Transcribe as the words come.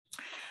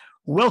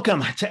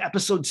Welcome to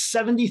episode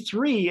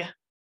 73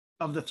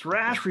 of the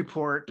Thrash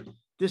Report.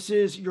 This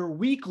is your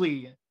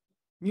weekly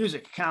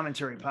music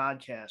commentary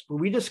podcast where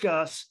we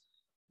discuss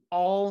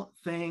all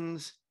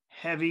things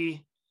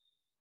heavy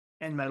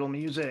and metal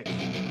music.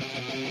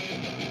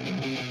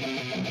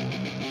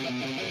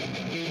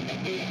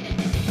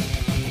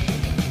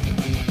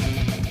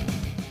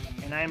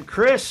 And I am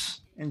Chris,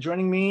 and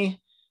joining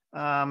me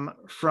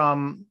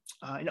from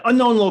an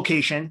unknown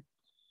location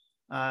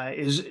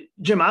is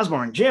Jim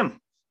Osborne. Jim,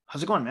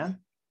 how's it going, man?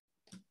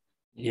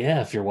 Yeah,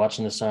 if you're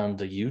watching this on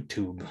the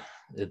YouTube,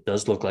 it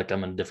does look like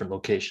I'm in a different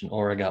location,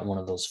 or I got one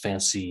of those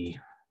fancy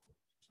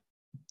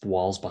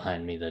walls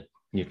behind me that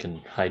you can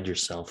hide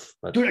yourself.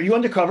 But Dude, are you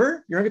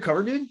undercover? You're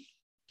undercover, dude?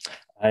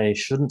 I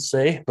shouldn't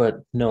say, but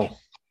no.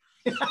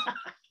 Nice.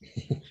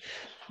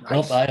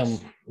 Nope, I am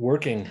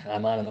working.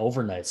 I'm on an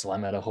overnight, so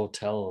I'm at a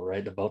hotel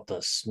right about the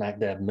smack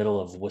dab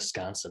middle of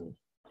Wisconsin.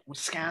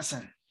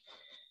 Wisconsin.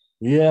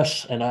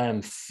 Yes, and I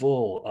am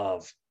full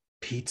of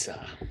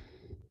pizza.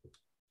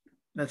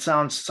 That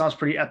sounds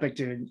pretty epic,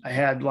 dude. I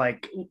had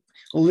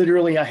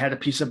literally I had a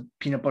piece of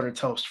peanut butter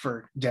toast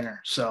for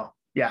dinner. So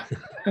yeah,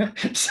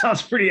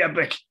 sounds pretty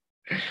epic.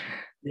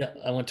 Yeah,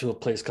 I went to a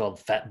place called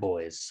Fat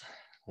Boys.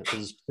 It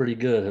was pretty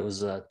good. It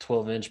was a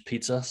 12-inch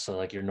pizza, so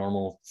like your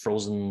normal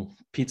frozen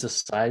pizza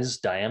size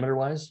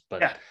diameter-wise,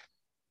 but yeah,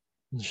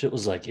 shit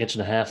was like 1.5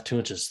 inches, 2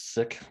 inches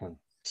thick. And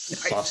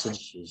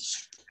sausage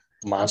is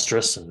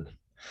monstrous, and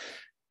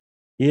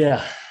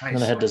yeah. Nice. And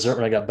then I had dessert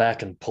when I got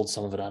back and pulled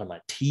some of it out of my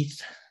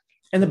teeth.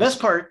 And the best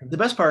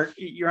part,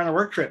 you're on a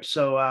work trip,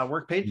 so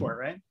work paid for it,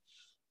 right?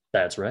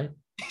 That's right.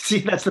 See,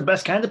 that's the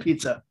best kind of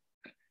pizza.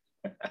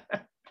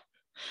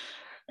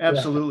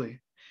 Absolutely. Yeah.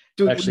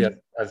 Dude, actually,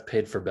 I've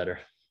paid for better.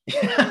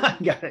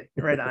 Got it.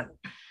 Right on.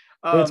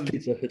 It's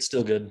pizza. It's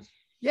still good.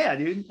 Yeah,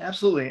 dude.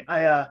 Absolutely.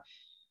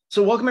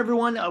 So welcome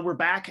everyone. We're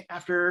back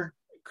after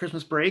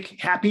Christmas break.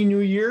 Happy New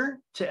Year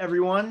to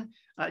everyone.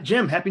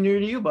 Jim, Happy New Year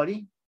to you,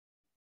 buddy.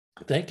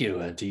 Thank you,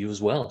 and to you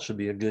as well. It should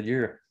be a good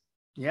year.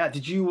 Yeah.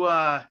 Did you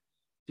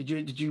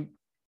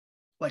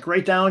like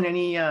write down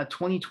any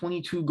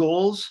 2022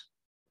 goals?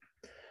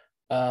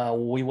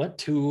 We went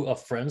to a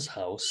friend's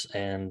house,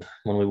 and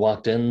when we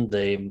walked in,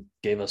 they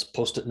gave us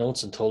Post-it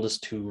notes and told us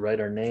to write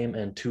our name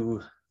and 2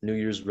 New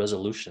Year's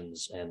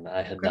resolutions, and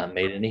I had not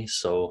made any.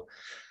 So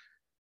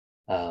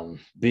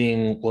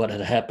being what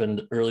had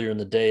happened earlier in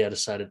the day, I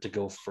decided to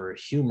go for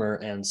humor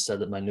and said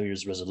that my New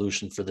Year's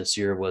resolution for this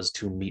year was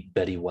to meet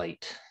Betty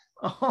White.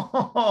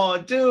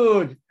 Oh,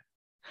 dude.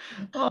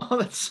 Oh,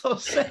 that's so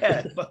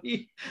sad,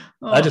 buddy.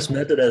 Oh. I just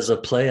meant it as a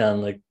play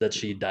on like that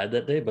she died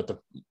that day,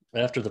 but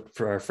after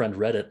our friend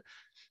read it,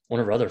 one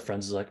of our other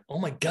friends is like, "Oh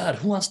my God,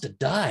 who wants to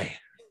die?"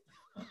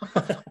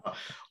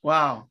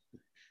 Wow.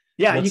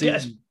 Yeah,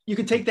 you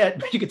could take that,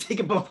 but you could take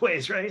it both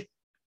ways, right?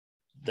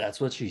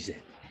 That's what she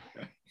said.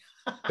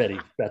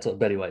 That's what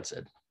Betty White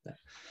said.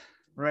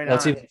 Right.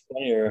 What's even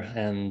funnier,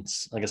 and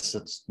I guess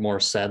it's more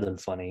sad than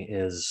funny,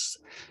 is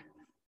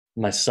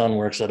my son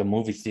works at a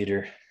movie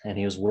theater, and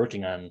he was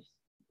working on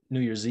New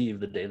Year's Eve,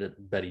 the day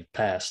that Betty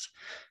passed,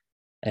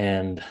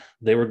 and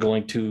they were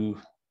going to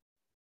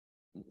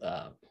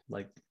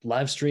like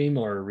live stream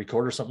or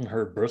record or something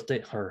her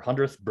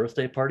 100th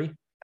birthday party.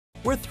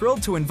 We're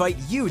thrilled to invite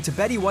you to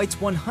Betty White's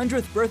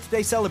 100th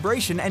birthday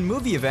celebration and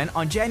movie event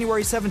on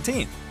January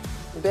 17th.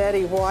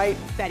 Betty White.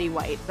 Betty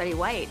White. Betty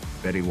White.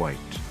 Betty White.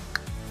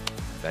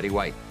 Betty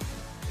White.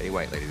 Betty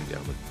White, ladies and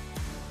gentlemen.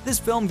 This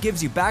film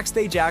gives you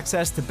backstage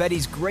access to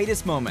Betty's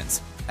greatest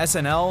moments.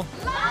 SNL.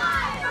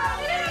 Live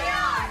from New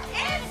York,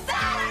 it's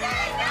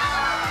Saturday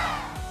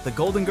night! The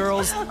Golden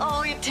Girls.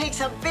 Oh, it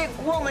takes a big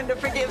woman to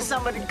forgive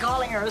somebody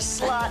calling her a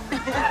slut.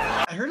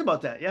 I heard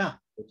about that, yeah.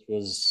 Which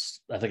was,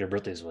 I think her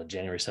birthday is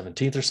January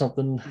 17th or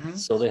something. Mm-hmm.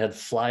 So they had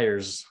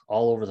flyers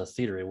all over the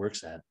theater he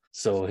works at.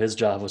 So his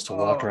job was to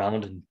walk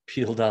around and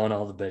peel down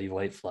all the Betty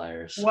White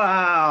flyers.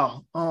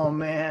 Wow. Oh,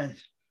 man.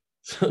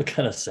 So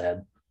kind of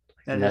sad.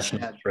 That is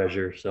sad.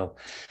 Treasure. So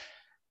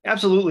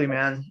absolutely,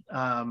 man.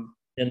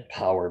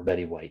 Empower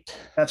Betty White.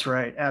 That's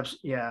right.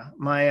 Yeah.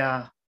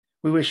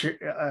 We wish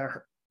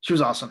her, she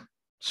was awesome.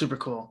 Super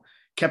cool.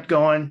 Kept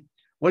going.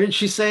 What did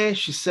she say?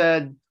 She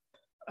said,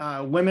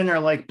 women are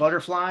like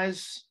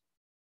butterflies.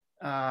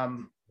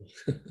 Fuck,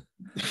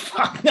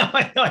 no,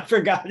 I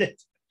forgot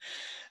it.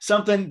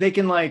 Something they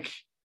can like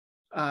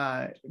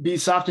be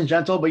soft and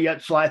gentle, but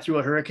yet fly through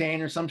a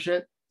hurricane or some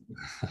shit.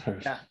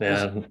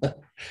 Yeah.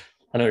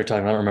 I know what you're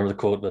talking about. I don't remember the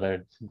quote, but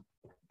I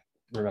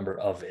remember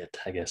of it,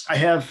 I guess. I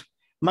have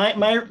my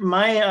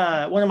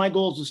one of my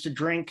goals was to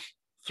drink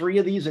 3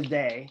 of these a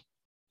day,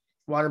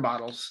 water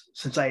bottles,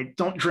 since I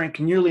don't drink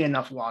nearly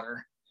enough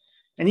water.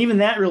 And even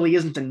that really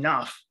isn't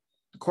enough,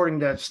 according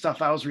to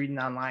stuff I was reading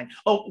online.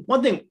 Oh,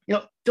 one thing,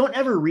 don't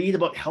ever read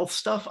about health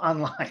stuff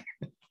online.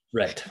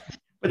 Right.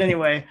 But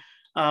anyway,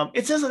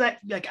 it says that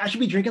like I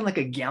should be drinking like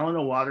a gallon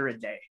of water a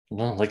day.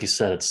 Well, like you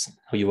said, it's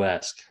who you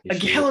ask. A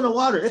gallon of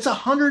water. It's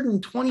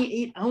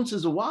 128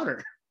 ounces of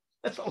water.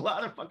 That's a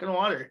lot of fucking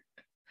water.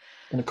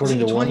 And according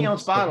to a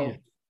 20-ounce bottle.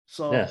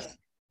 So yeah,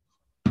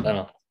 I don't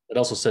know. It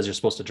also says you're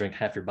supposed to drink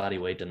half your body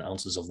weight in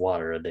ounces of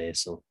water a day.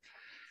 So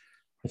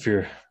if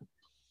you're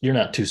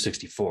not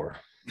 264.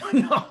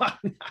 No, I'm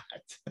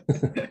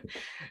not.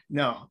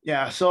 No,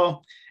 yeah.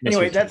 So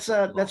anyway, that's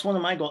one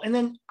of my goals. And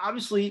then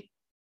obviously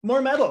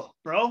more metal,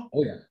 bro.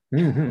 Oh yeah.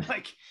 Mm-hmm.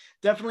 Like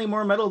definitely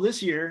more metal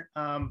this year.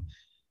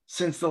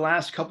 Since the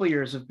last couple of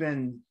years have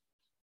been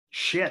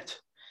shit.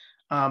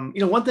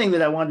 One thing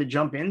that I wanted to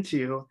jump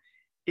into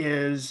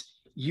is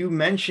you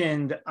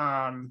mentioned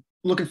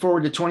looking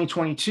forward to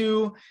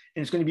 2022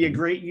 and it's going to be a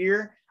great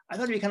year. I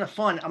thought it'd be kind of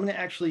fun. I'm going to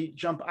actually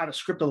jump out of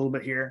script a little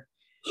bit here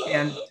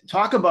and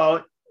talk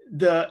about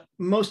the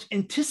most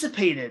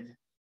anticipated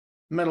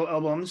metal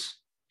albums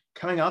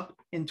coming up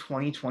in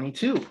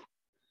 2022. Does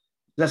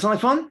that sound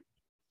like fun?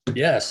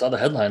 Yeah, I saw the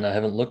headline. I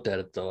haven't looked at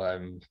it though.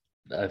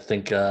 I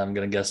think I'm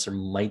gonna guess there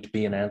might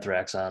be an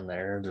Anthrax on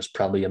there. There's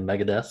probably a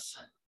Megadeth.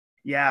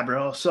 Yeah,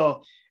 bro.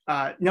 So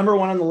number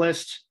one on the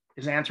list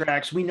is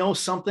Anthrax. We know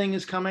something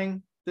is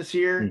coming this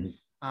year.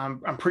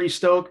 Mm-hmm. I'm pretty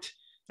stoked.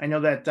 I know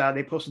that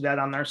they posted that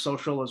on their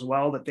social as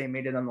well, that they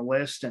made it on the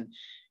list.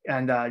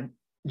 And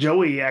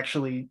Joey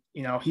actually,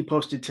 he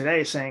posted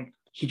today saying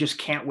he just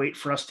can't wait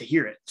for us to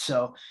hear it.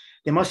 So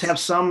they must have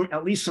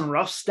at least some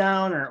roughs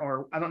down,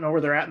 or I don't know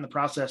where they're at in the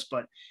process,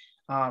 but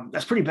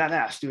that's pretty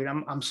badass, dude.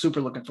 I'm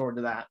super looking forward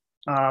to that.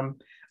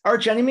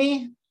 Arch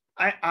Enemy,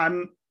 I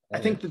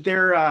think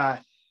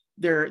that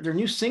their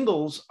new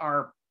singles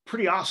are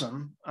pretty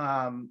awesome.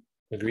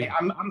 Agreed.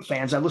 I'm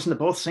fans. I've listened to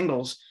both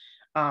singles,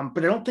 but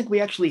I don't think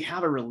we actually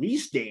have a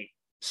release date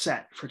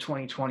set for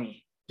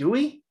 2020. Do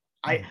we?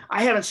 I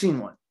haven't seen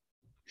one.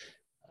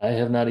 I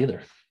have not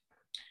either.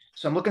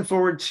 So I'm looking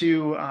forward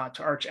to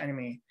Arch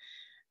Enemy.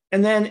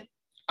 And then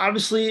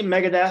obviously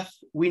Megadeth,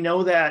 we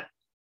know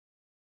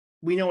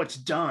it's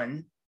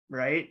done,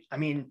 right? I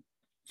mean,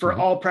 for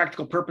all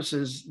practical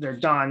purposes, they're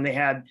done. They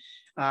had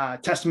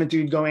Testament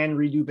Dude go in,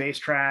 redo bass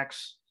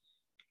tracks.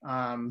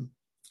 I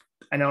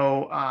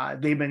know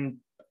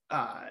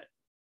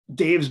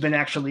Dave's been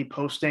actually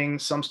posting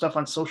some stuff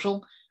on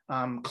social,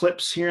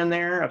 clips here and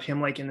there of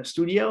him like in the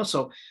studio.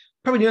 So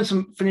probably doing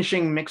some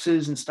finishing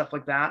mixes and stuff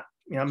like that,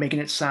 making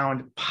it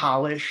sound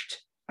polished.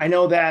 I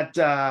know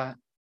that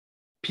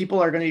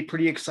people are going to be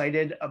pretty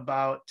excited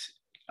about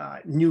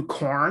new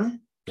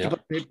Korn. People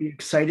are going to be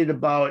excited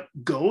about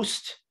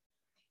Ghost.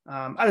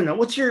 I don't know.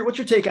 What's your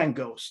take on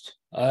Ghost?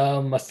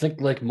 I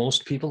think like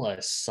most people, I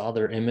saw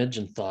their image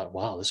and thought,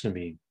 wow, this is going to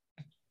be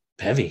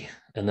heavy.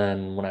 And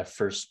then when I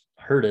first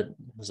heard it, I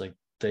was like,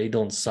 they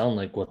don't sound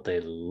like what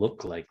they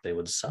look like they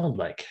would sound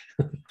like.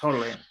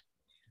 Totally.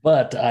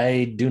 But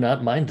I do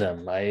not mind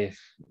them.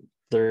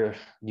 They're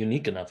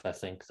unique enough, I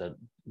think, that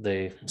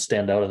they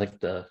stand out. I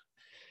think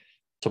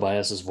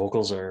Tobias's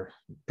vocals are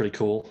pretty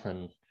cool,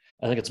 and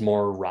I think it's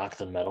more rock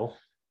than metal.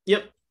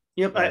 Yep.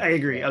 I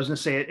agree. I was going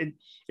to say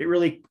it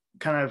really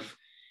kind of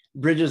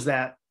bridges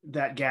that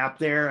gap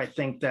there. I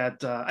think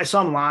that I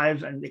saw them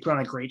live and they put on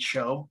a great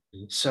show.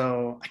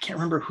 So I can't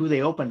remember who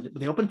they opened.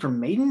 They opened for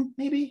Maiden,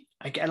 maybe?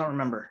 I don't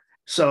remember.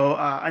 So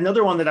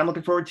another one that I'm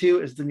looking forward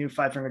to is the new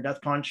Five Finger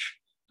Death Punch.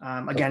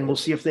 Again, we'll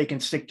see if they can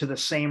stick to the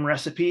same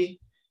recipe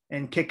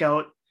and kick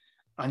out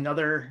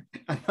another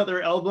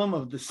album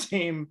of the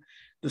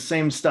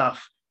same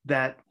stuff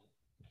that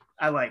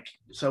I like.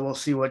 So we'll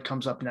see what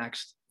comes up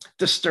next.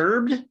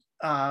 Disturbed.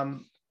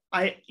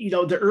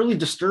 The early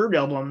Disturbed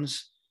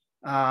albums,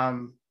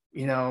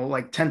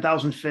 like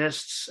 10,000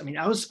 Fists. I mean,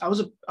 I was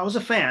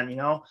a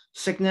fan.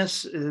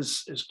 Sickness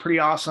is pretty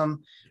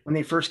awesome. When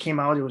they first came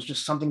out, it was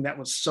just something that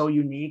was so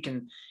unique,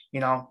 and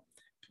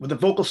with the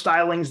vocal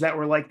stylings that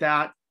were like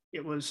that,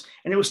 it was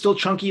still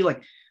chunky.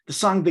 Like the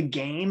song "The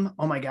Game,"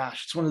 oh my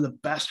gosh, it's one of the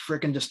best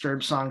freaking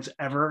Disturbed songs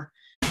ever.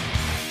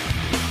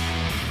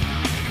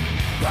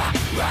 Rock,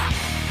 rock.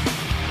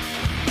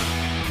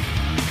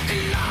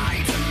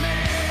 Lie to me.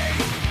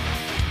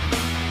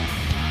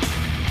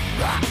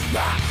 Rock,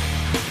 rock.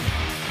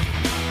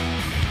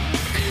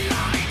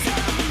 Lie to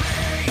me.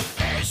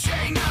 Is she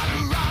not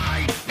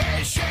right?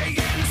 Is she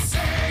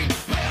insane?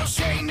 Will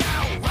she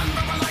now run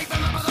for her life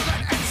and live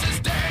that ends this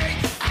day?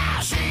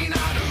 Is she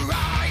not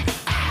right?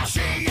 Is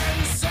she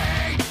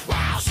insane?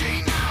 Will she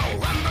now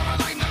run for her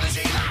life and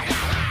she lie?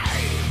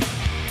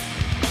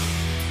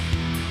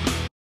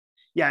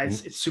 Yeah,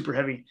 it's super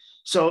heavy.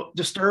 So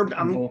Disturbed,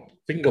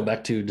 we can go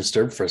back to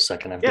Disturbed for a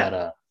second. I've got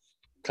a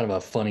kind of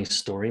a funny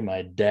story.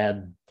 My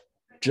dad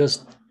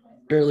just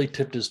barely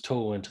tipped his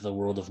toe into the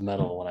world of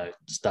metal when I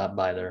stopped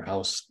by their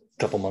house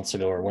a couple months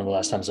ago, or one of the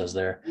last times I was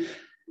there.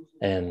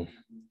 And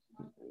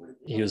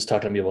he was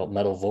talking to me about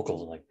metal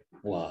vocals. I'm like,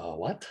 wow,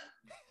 what?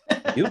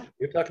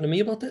 You're talking to me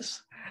about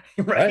this?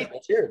 Right. All right,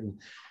 let's hear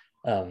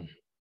it.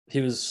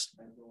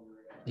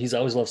 He's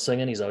always loved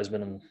singing. He's always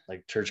been in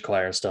like church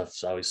choir and stuff.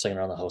 So always singing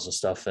around the house and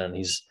stuff. And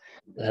he's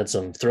had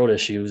some throat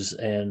issues,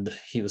 and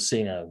he was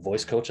seeing a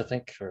voice coach, I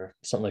think, or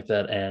something like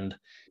that. And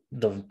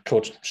the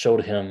coach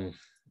showed him,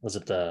 was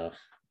it the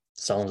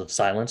Sounds of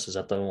Silence? Is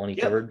that the one he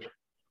covered?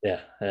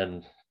 Yeah.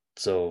 And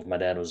so my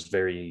dad was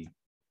very,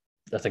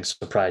 I think,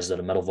 surprised that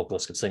a metal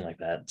vocalist could sing like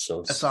that.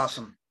 So that's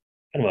awesome.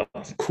 Kind of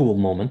a cool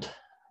moment.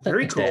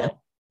 Very Thanks, Dad.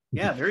 cool.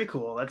 Yeah, very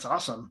cool. That's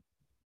awesome.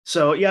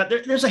 So yeah,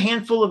 there's a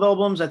handful of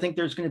albums. I think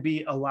there's going to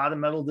be a lot of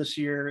metal this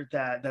year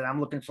that I'm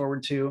looking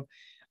forward to.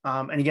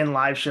 And again,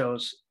 live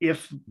shows,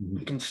 if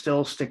we can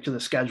still stick to the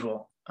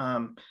schedule.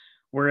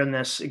 We're in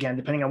this, again,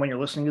 depending on when you're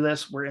listening to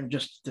this, we're in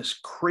just this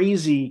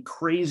crazy,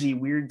 crazy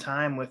weird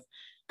time with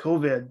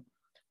COVID,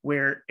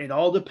 where it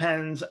all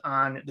depends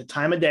on the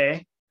time of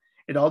day.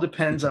 It all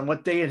depends on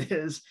what day it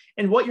is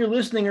and what you're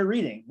listening or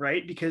reading,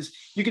 right? Because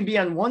you can be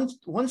on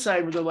one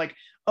side where they're like,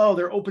 oh,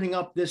 they're opening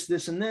up this,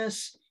 and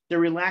this. They're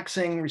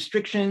relaxing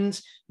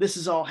restrictions. This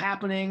is all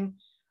happening.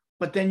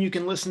 But then you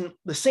can listen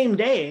the same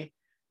day.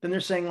 Then they're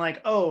saying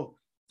like, oh,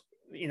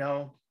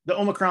 the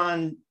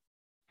Omicron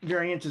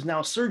variant is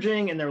now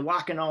surging and they're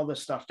locking all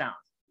this stuff down,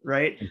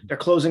 right? They're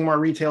closing more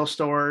retail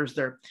stores.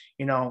 They're,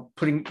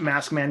 putting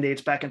mask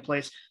mandates back in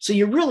place. So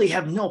you really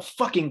have no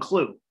fucking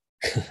clue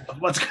of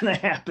what's going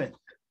to happen.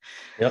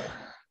 Yep.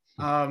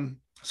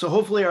 So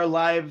hopefully our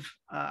live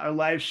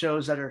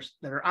shows that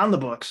are on the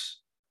books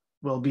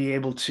will be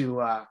able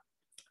to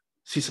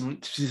see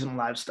some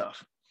live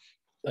stuff.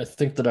 I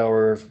think that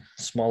our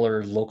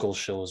smaller local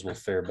shows will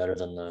fare better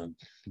than the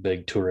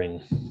big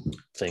touring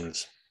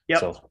things.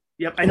 Yep.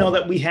 I know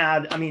that we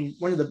had,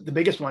 one of the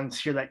biggest ones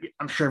here that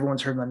I'm sure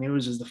everyone's heard in the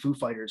news is the Foo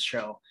Fighters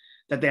show,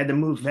 that they had to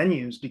move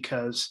venues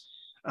because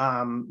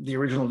the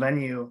original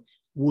venue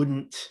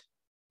wouldn't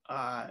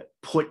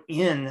put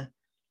in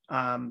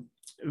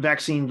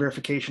vaccine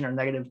verification or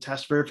negative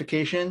test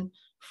verification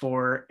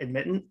for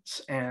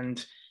admittance.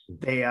 And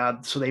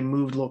they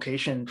moved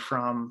location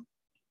from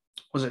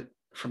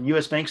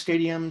US Bank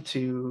Stadium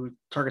to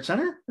Target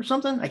Center or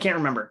something. I can't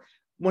remember.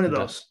 One of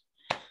those.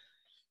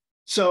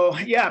 So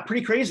yeah,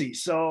 pretty crazy.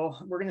 So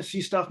we're going to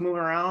see stuff moving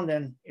around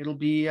and it'll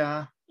be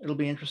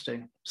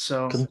interesting.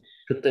 So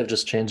couldn't they have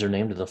just changed their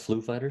name to the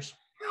Flu Fighters?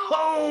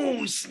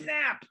 Oh,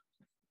 snap.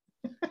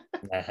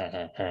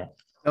 That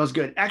was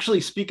good.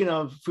 Actually, speaking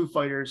of Foo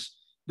Fighters,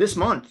 this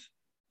month,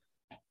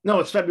 no,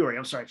 it's February.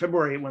 I'm sorry.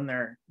 February, when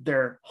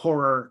their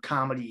horror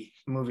comedy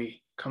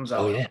movie comes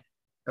out. Oh yeah.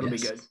 That'll be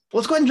good. Well,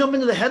 let's go ahead and jump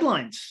into the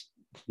headlines.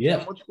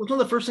 Yeah. What's one of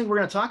the first things we're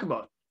going to talk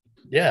about?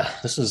 Yeah,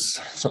 this is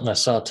something I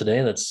saw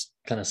today that's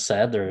kind of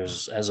sad.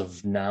 There's, as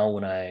of now,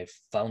 when I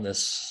found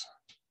this,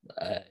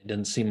 I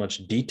didn't see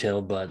much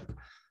detail, but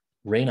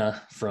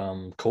Raina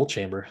from Coal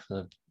Chamber,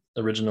 the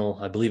original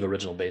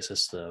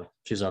bassist,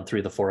 she's on 3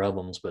 of the 4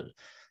 albums, but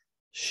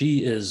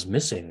she is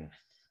missing.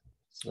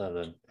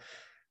 I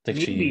think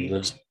she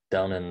lives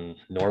down in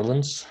New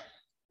Orleans.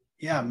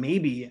 Yeah,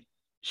 maybe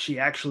she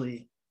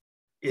actually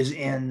is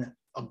in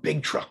a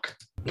big truck.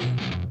 Big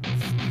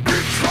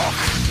truck.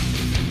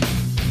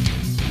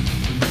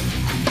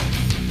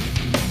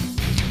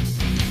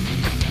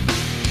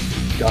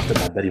 You offered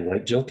my Betty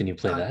White joke. Can you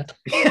play that?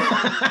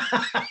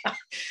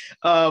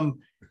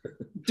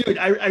 Dude,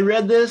 I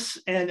read this,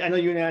 and I know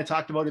you and I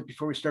talked about it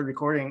before we started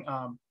recording.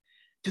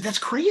 Dude, that's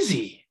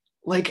crazy.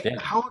 Like,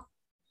 how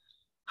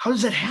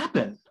does that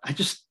happen? I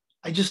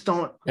just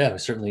don't. Yeah, I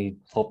certainly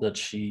hope that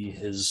she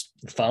is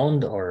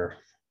found, or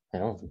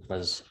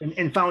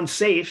and found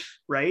safe,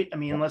 right?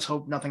 Let's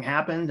hope nothing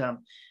happened.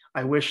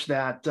 I wish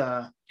that.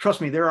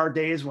 Trust me, there are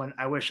days when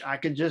I wish I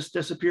could just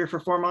disappear for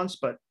 4 months,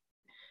 but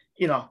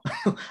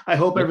I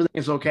hope everything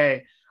is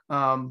okay.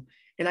 And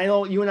I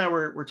know you and I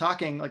were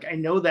talking. Like, I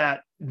know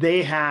that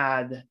they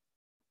had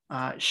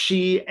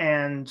she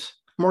and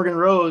Morgan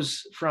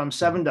Rose from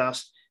Seven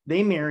Dust.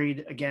 They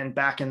married again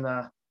back in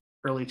the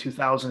early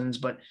 2000s,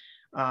 but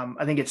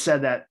I think it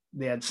said that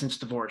they had since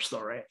divorced,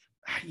 though, right?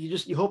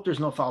 You hope there's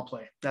no foul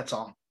play. That's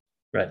all.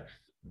 Right.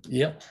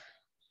 Yep.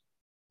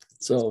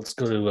 So let's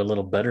go to a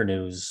little better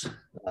news.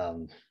 I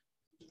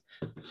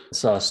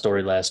saw a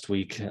story last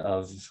week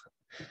of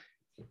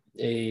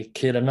a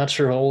kid. I'm not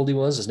sure how old he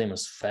was. His name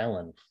was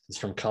Fallon. He's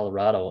from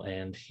Colorado,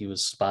 and he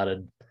was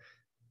spotted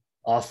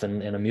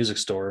often in a music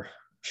store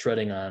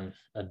shredding on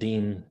a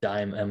Dean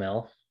Dime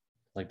ML,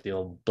 like the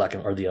old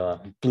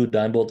blue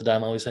dime bolt the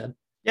Dime always had.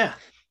 Yeah.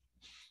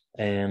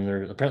 And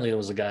there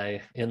was a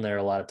guy in there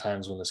a lot of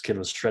times when this kid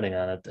was shredding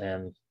on it.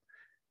 And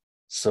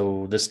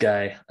so this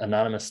guy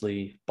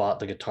anonymously bought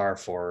the guitar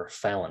for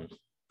Fallon.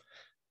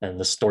 And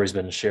this story's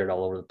been shared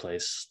all over the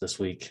place this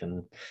week.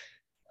 And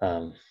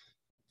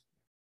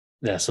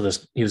so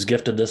he was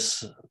gifted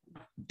this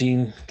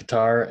Dean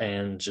guitar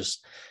and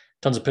just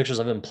tons of pictures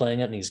of him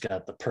playing it. And he's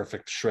got the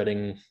perfect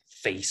shredding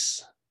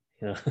face,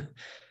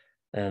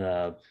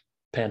 And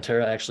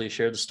Pantera actually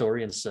shared the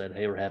story and said,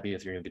 "Hey, we're happy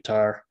with your new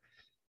guitar."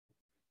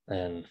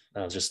 And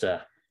that was just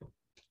a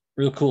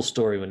real cool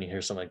story when you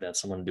hear something like that,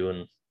 someone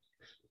doing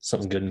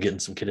something good and getting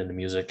some kid into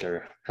music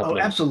or helping. Oh,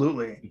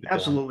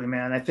 absolutely,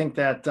 man. I think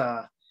that,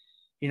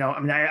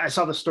 I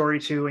saw the story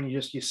too, and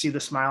you see the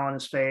smile on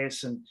his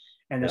face, and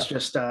it's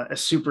just a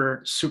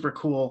super, super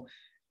cool.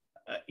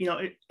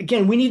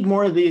 Again, we need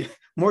more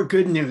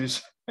good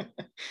news,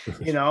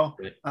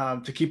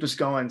 to keep us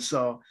going.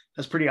 So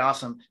that's pretty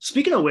awesome.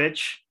 Speaking of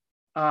which,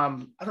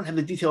 I don't have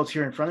the details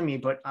here in front of me,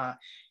 but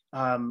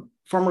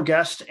former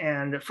guest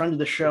and friend of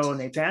the show,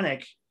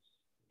 Natanic,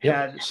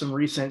 had some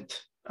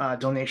recent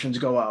donations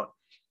go out.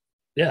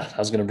 Yeah, I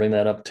was going to bring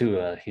that up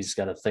too. He's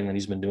got a thing that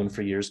he's been doing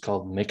for years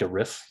called Make a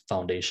Riff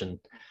Foundation,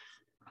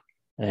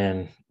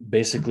 and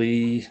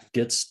basically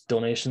gets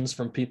donations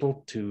from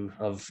people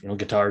of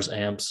guitars,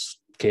 amps,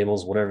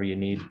 cables, whatever you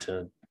need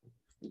to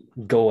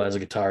go as a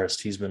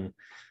guitarist. He's been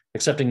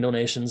accepting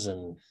donations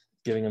and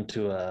giving them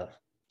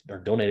or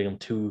donating them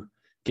to,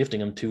 gifting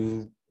them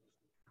to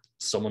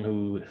someone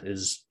who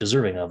is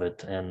deserving of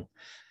it. And it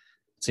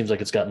seems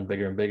like it's gotten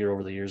bigger and bigger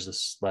over the years.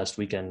 This last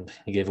weekend,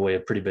 he gave away a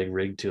pretty big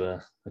rig to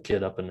a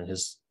kid up in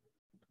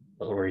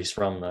where he's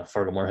from, the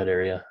Fargo-Moorhead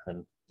area.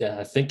 And yeah,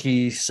 I think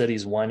he said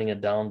he's winding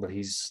it down, but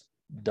he's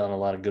done a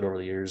lot of good over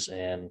the years,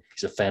 and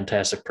he's a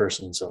fantastic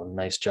person. So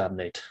nice job,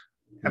 Nate.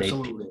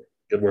 Absolutely. Nate,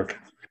 good work.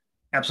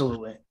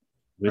 Absolutely.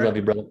 We love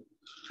you, brother.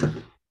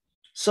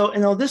 So,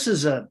 this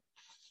is I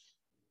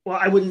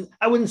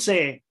wouldn't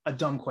say a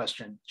dumb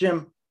question,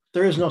 Jim.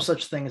 There is no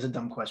such thing as a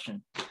dumb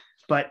question,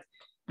 but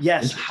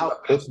yes. How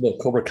posted about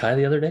Cobra Kai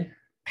the other day?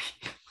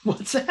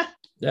 What's that?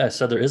 Yeah, I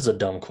said there is a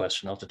dumb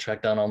question. I'll have to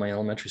track down all my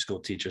elementary school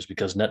teachers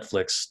because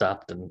Netflix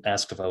stopped and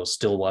asked if I was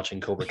still watching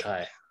Cobra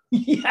Kai.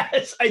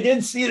 Yes, I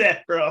did see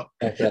that, bro.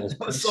 That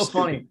was so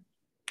funny.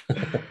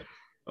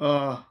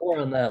 More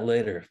on that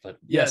later, but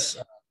yes,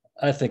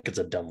 I think it's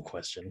a dumb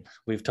question.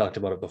 We've talked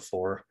about it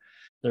before.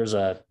 There's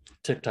a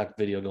TikTok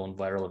video going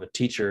viral of a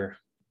teacher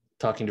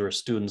talking to her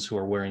students who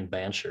are wearing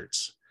band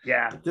shirts.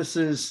 Yeah, this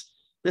is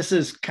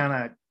kind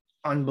of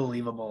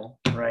unbelievable,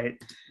 right?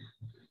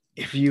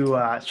 If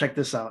you check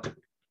this out.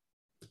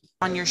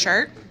 On your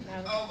shirt?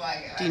 Oh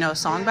my God. Do you know a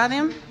song by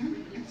them?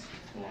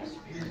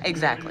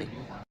 Exactly.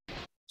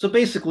 So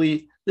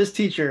basically, this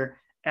teacher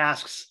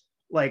asks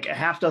like a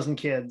half dozen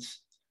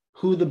kids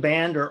who the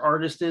band or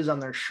artist is on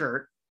their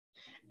shirt,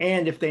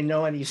 and if they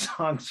know any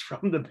songs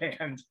from the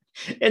band,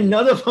 and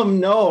none of them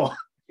know.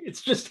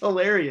 It's just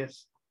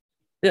hilarious.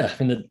 Yeah,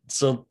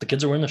 so the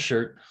kids are wearing the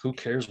shirt. Who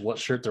cares what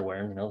shirt they're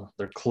wearing?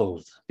 They're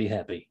clothed. Be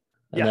happy.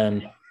 And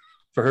then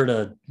for her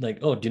to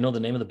oh, do you know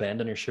the name of the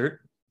band on your shirt?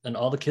 And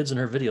all the kids in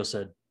her video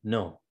said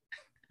no.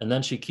 And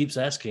then she keeps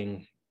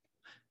asking,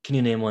 can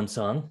you name one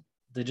song?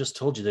 They just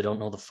told you they don't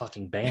know the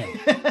fucking band.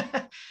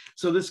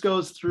 So this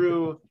goes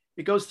through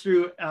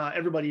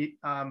everybody,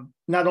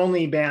 not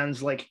only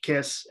bands like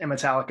Kiss and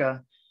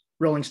Metallica,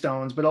 Rolling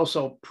Stones, but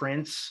also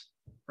Prince,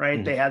 right?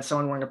 Mm-hmm. They had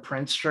someone wearing a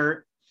Prince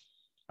shirt.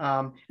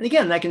 And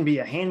again, that can be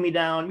a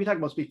hand-me-down. We talked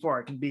about this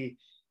before. It can be,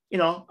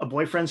 a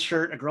boyfriend's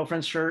shirt, a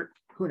girlfriend's shirt.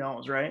 Who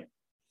knows, right?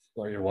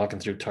 Or you're walking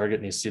through Target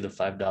and you see the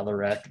 $5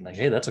 rack and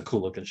hey, that's a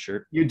cool looking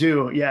shirt. You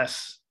do,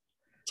 yes.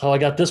 That's how I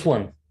got this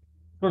one. I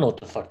don't know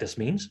what the fuck this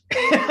means.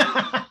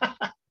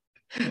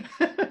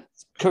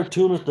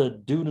 Cartoon with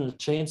the dude in a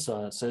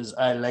chainsaw. It says,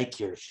 I like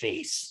your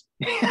face.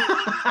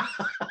 I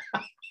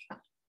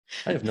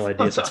have no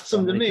idea. That's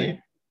awesome to me.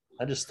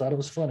 I just thought it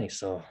was funny.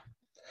 So,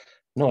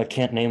 no, I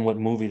can't name what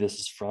movie this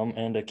is from,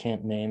 and I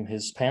can't name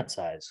his pant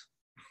size.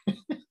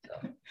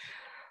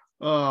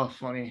 Oh,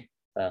 funny.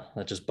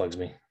 That just bugs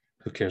me.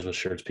 Who cares what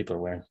shirts people are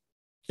wearing?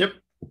 Yep.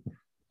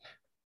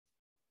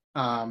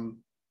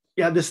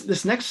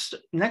 This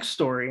next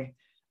story,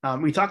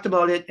 we talked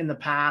about it in the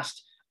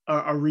past,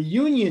 a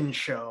reunion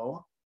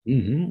show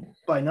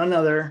by none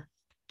other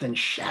than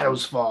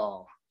Shadows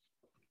Fall.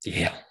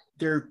 Yeah.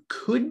 There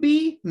could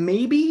be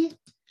maybe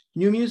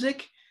new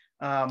music.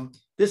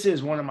 This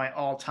is one of my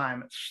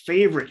all-time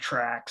favorite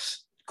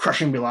tracks,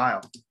 Crushing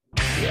Belial.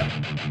 Yeah.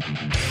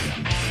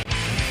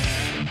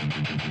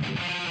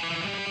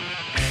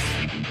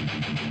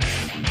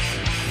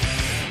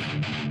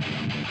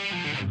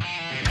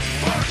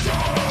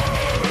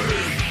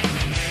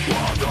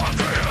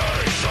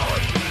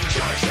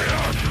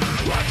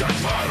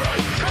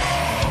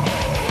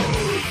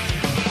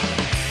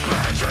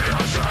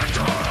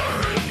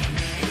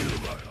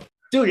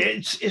 Dude,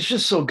 it's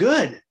just so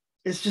good.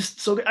 It's just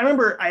so good. I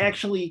remember I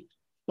actually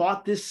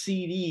bought this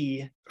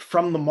CD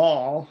from the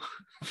mall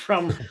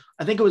from,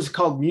 I think it was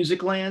called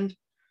Musicland,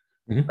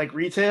 like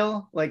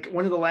retail, like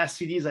one of the last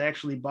CDs I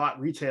actually bought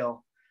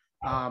retail.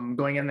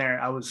 Going in there,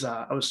 I was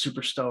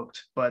super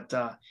stoked. But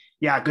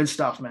yeah, good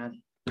stuff,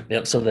 man.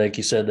 Yep. So like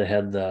you said, they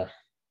had the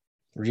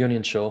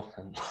reunion show,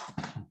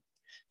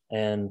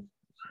 and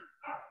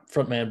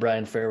frontman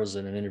Brian Fair was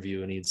in an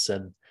interview, and he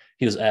said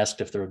he was asked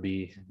if there would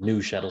be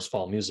new Shadows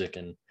Fall music,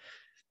 and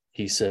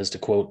he says, to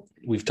quote,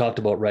 "We've talked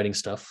about writing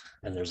stuff,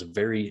 and there's a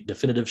very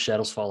definitive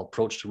Shadows Fall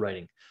approach to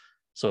writing.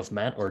 So if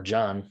Matt or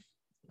John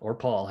or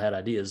Paul had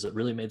ideas that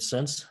really made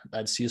sense,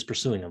 I'd see us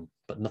pursuing them,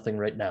 but nothing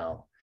right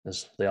now,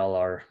 as they all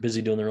are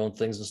busy doing their own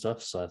things and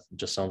stuff. So it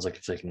just sounds like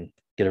if they can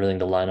get everything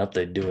to line up,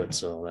 they'd do it.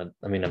 So that,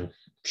 I'm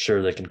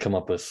sure they can come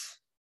up with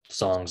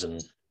songs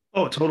and.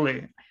 Oh,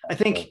 totally. I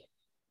think,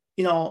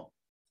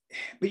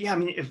 but yeah,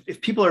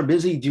 if people are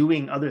busy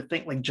doing other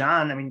things, like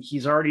John,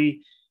 he's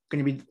already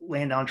going to be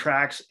laying down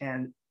tracks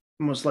and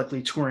most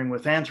likely touring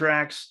with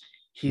Anthrax.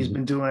 He's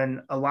been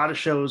doing a lot of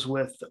shows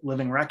with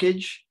Living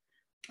Wreckage.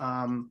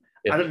 I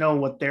don't know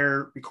what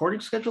their recording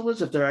schedule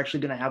is, if they're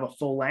actually going to have a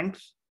full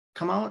length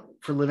come out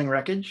for Living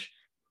Wreckage.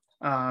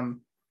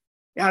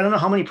 Yeah, I don't know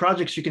how many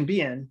projects you can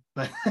be in,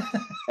 but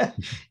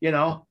you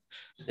know,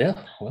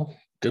 Yeah, well,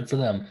 good for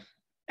them.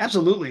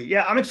 absolutely.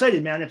 Yeah, I'm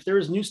excited, man. If there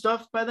is new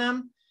stuff by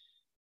them,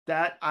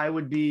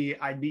 I'd be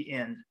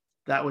in.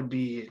 That would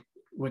be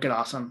wicked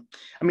awesome.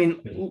 I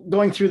mean,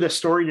 going through the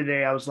story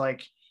today, I was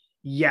like,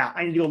 yeah,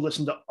 I need to go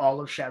listen to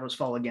all of Shadows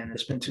Fall again.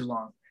 It's been too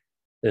long.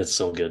 It's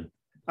so good.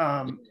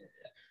 Um,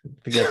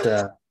 Forget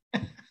that.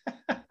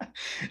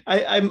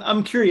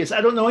 I'm curious.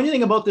 I don't know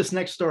anything about this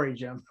next story,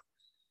 Jim,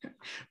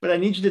 but I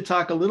need you to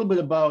talk a little bit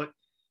about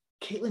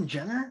Caitlyn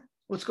Jenner.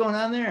 What's going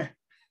on there?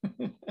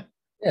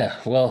 Yeah,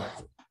 well,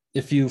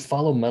 if you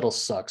follow Metal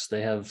Sucks,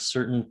 they have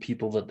certain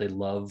people that they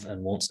love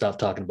and won't stop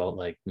talking about,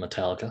 like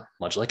Metallica,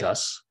 much like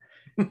us.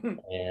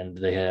 And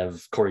they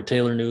have Corey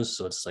Taylor news,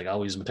 so it's like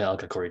always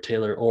Metallica, Corey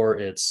Taylor, or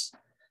it's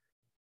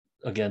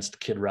against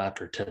Kid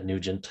Rock or Ted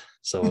Nugent.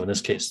 So in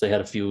this case, they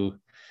had a few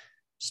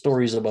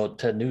stories about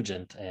Ted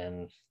Nugent,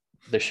 and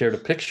they shared a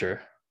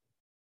picture.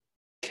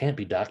 Can't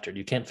be doctored.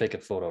 You can't fake a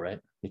photo, right?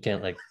 You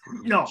can't like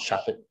No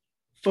shop it.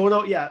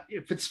 photo. Yeah,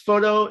 if it's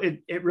photo,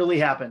 it really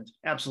happened.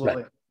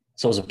 Absolutely. Right.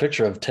 So it was a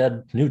picture of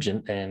Ted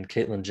Nugent and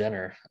Caitlyn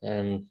Jenner,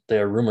 and they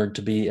are rumored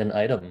to be an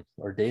item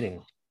or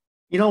dating.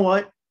 You know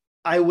what?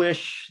 I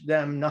wish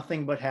them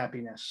nothing but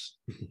happiness.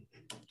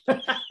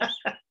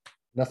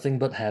 Nothing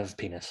but have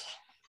penis.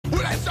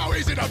 Well, that's so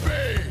easy to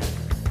be.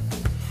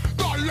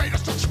 The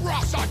latest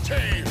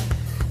atrocity,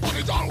 but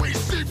it always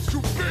seems to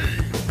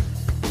be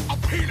a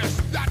penis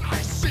that I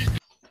see.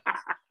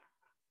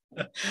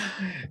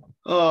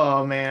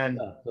 Oh man.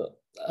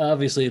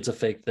 Obviously, it's a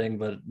fake thing,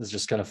 but it's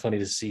just kind of funny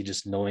to see,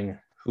 just knowing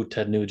who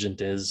Ted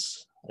Nugent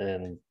is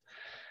and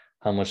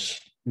how much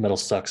Metal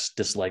Sucks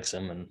dislikes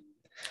him. And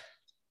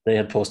they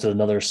had posted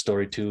another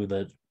story too,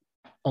 that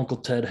Uncle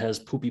Ted has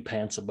poopy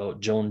pants about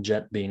Joan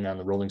Jett being on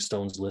the Rolling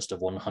Stones list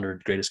of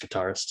 100 greatest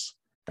guitarists.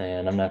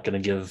 And I'm not going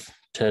to give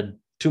Ted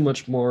too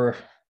much more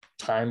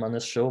time on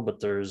this show, but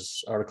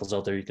there's articles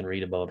out there you can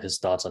read about his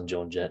thoughts on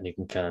Joan Jett, and you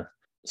can kind of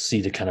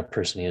see the kind of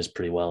person he is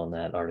pretty well in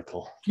that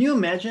article. Can you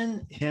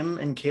imagine him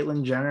and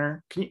Caitlyn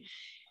Jenner?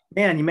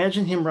 Man, you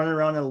imagine him running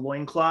around in a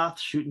loincloth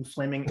shooting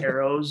flaming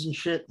arrows and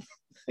shit?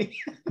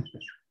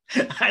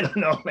 I don't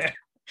know, man.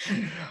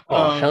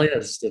 Oh, hell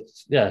yes.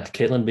 Yeah,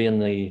 Caitlyn being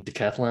the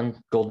decathlon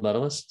gold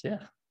medalist. Yeah.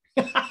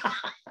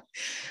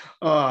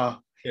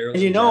 And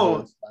you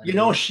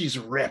know she's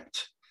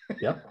ripped.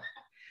 Yep.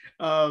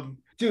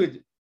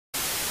 Dude.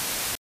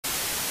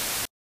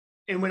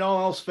 And when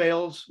all else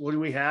fails, what do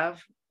we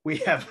have? We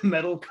have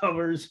metal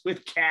covers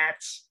with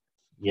cats.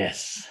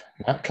 Yes.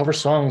 Not cover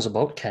songs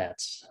about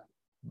cats,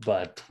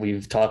 but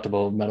we've talked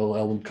about metal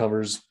album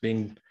covers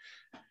being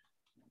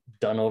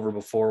done over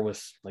before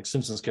with like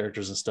Simpsons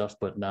characters and stuff,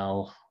 but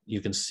now you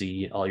can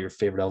see all your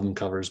favorite album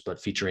covers,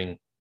 but featuring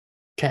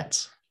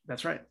cats.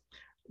 That's right.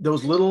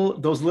 Those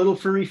little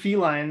furry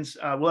felines.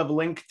 We'll have a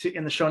link to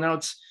in the show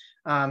notes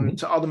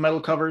to all the metal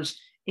covers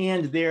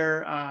and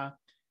their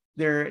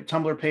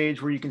Tumblr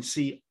page where you can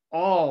see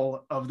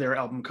all of their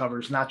album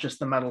covers, not just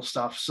the metal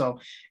stuff.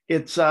 So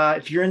it's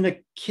if you're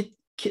into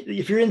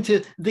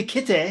the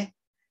kitty,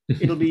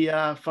 it'll be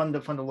fun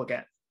to look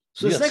at.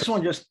 So this next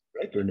one just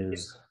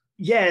news.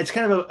 Yeah, it's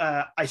kind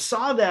of I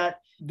saw that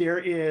there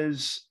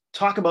is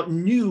talk about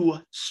new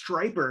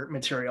Stryper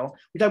material.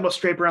 We talked about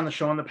Stryper on the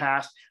show in the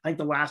past. I think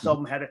the last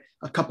album had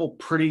a couple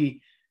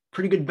pretty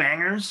good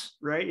bangers,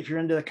 right? If you're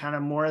into kind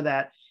of more of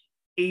that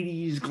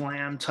 80s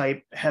glam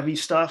type heavy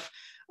stuff.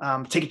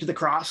 Take It to the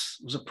Cross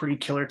was a pretty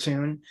killer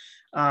tune.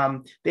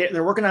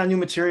 They're working on new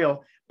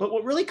material, but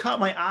what really caught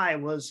my eye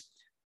was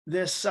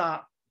this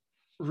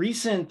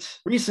recent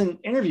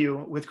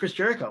interview with Chris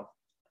Jericho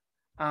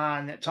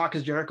on Talk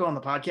is Jericho on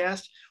the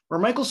podcast, where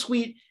Michael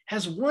Sweet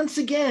has once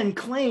again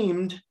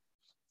claimed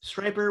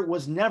Stryper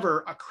was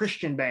never a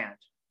Christian band,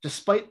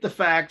 despite the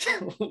fact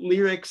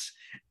lyrics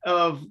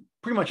of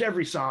pretty much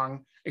every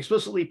song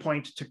explicitly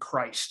point to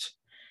Christ.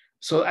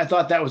 So I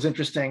thought that was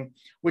interesting,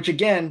 which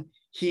again,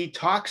 he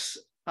talks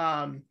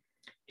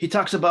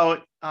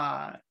about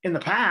in the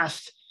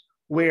past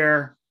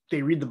where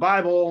they read the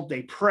Bible,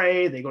 they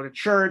pray, they go to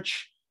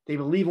church, they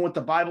believe in what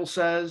the Bible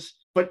says,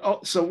 but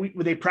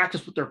they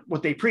practice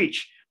what they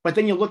preach. But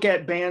then you look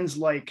at bands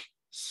like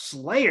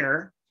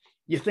Slayer,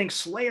 you think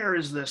Slayer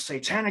is the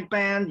satanic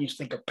band, you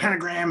think of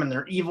Pentagram and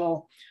they're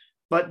evil.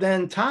 But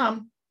then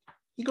Tom,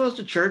 he goes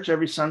to church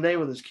every Sunday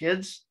with his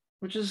kids,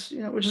 which is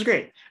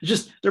great. It's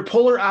just they're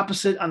polar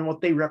opposite on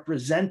what they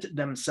represent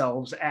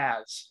themselves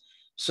as.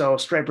 So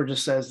Stryper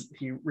just says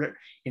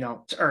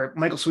or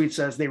Michael Sweet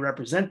says they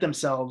represent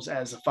themselves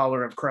as a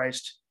follower of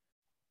Christ,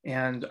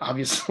 and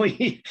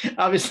obviously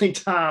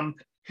Tom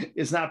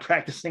is not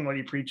practicing what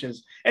he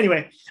preaches.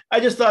 Anyway, I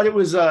just thought it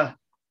was kind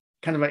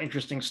of an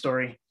interesting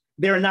story.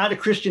 They're not a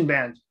Christian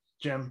band,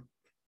 Jim.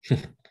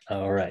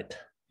 All right.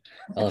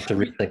 I'll have to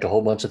rethink a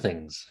whole bunch of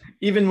things.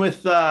 Even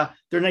with their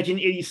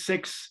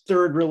 1986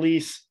 third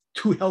release,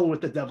 To Hell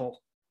with the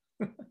Devil.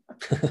 I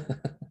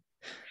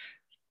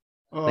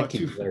think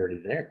he was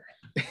already there.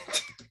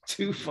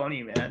 Too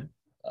funny, man.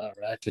 All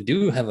right. We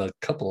do have a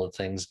couple of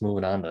things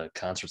moving on to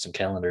concerts and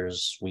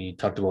calendars. We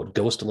talked about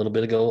Ghost a little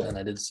bit ago, and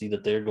I did see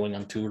that they're going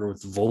on tour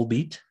with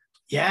Volbeat.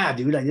 Yeah,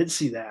 dude, I did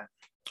see that.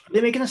 Are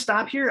they making a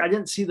stop here? I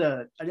didn't see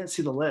the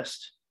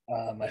list.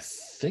 I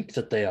think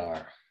that they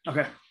are.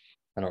 Okay.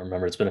 I don't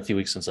remember. It's been a few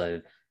weeks since I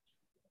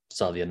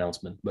saw the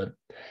announcement, but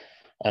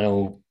I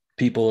know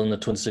people in the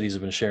Twin Cities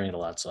have been sharing it a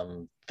lot, so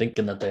I'm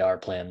thinking that they are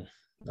playing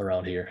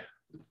around here.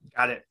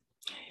 Got it.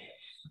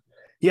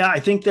 Yeah, I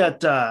think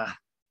that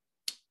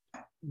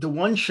the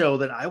one show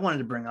that I wanted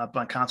to bring up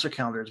on concert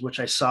calendars, which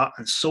I saw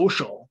on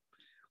social,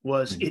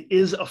 was it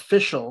is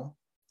official.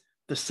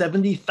 The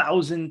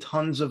 70,000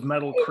 tons of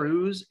metal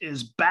cruise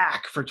is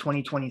back for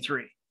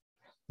 2023.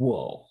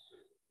 Whoa.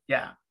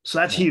 Yeah. So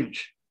that's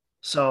huge.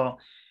 So,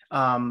 we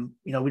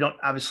don't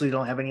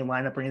have any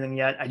lineup or anything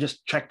yet. I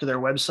just checked their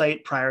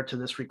website prior to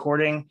this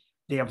recording.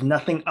 They have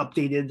nothing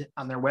updated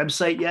on their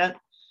website yet.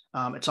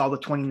 It's all the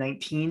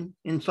 2019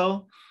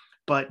 info,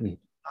 but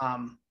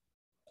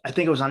I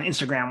think it was on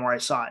Instagram where I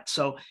saw it.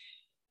 So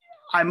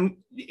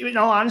in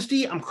all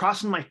honesty, I'm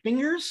crossing my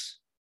fingers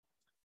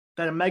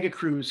that a mega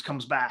cruise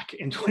comes back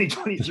in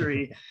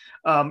 2023.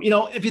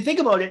 If you think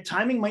about it,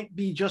 timing might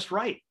be just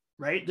right?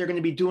 They're going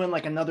to be doing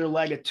like another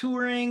leg of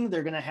touring.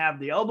 They're going to have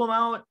the album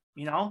out.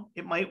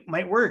 It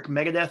might work.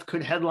 Megadeth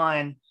could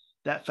headline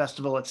that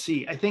festival at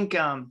sea. I think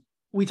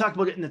we talked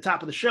about it in the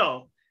top of the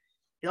show.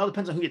 It all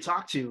depends on who you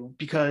talk to,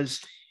 because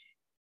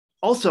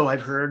also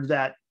I've heard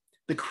that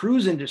the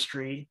cruise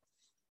industry,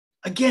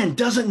 again,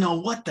 doesn't know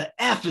what the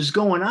F is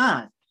going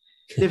on.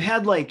 They've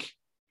had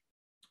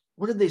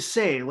what did they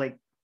say?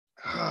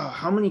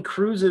 How many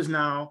cruises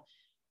now?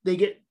 They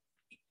get,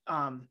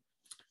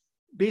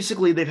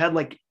 basically they've had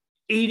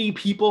 80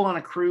 people on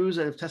a cruise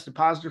that have tested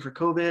positive for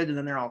COVID, and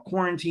then they're all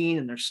quarantined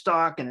and they're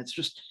stuck, and it's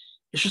just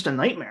a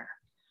nightmare.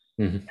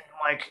 Mm-hmm.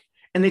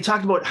 And they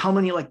talked about how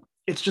many,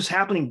 it's just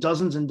happening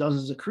dozens and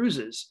dozens of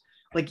cruises.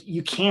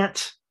 You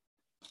can't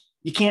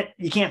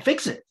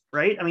fix it,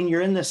 right? I mean,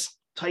 you're in this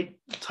tight,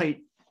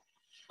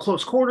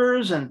 close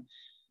quarters, and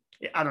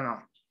I don't know.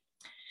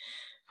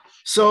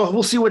 So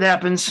we'll see what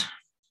happens.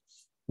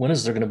 When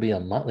is there going to be a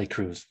Motley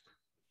cruise?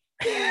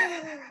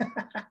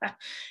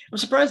 I'm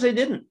surprised they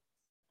didn't.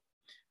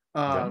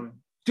 Dude,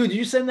 did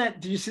you see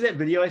that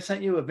video I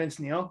sent you of Vince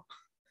Neil?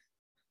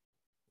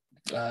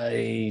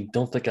 I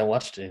don't think I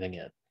watched anything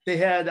yet. They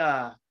had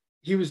I'll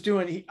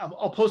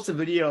post the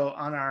video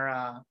on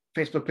our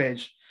Facebook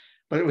page,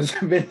 but it was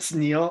Vince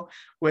Neil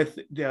with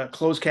the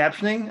closed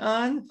captioning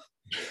on,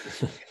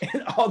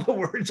 and all the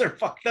words are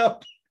fucked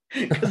up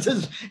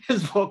because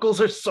his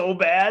vocals are so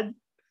bad.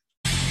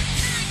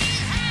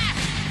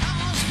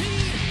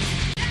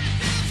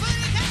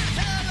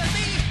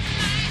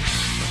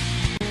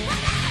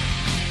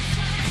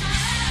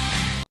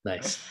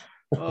 Nice.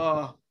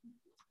 Oh,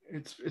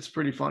 it's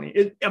pretty funny.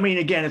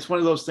 Again, it's one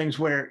of those things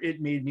where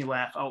it made me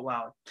laugh out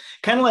loud.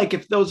 Kind of like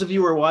if those of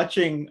you were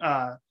watching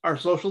our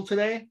social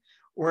today,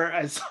 where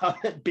I saw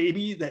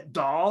that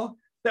doll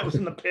that was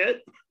in the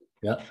pit.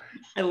 Yeah.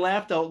 I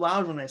laughed out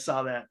loud when I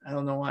saw that. I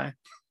don't know why.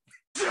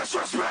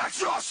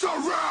 Disrespect your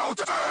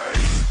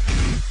surroundings.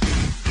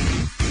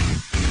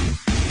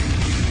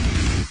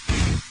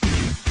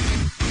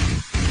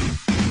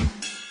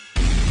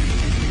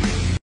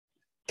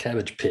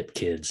 Cabbage Pit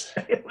Kids.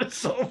 It was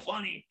so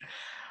funny.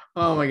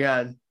 Oh my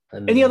god.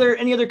 And any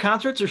other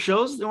concerts or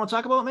shows you want to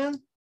talk about,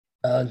 man?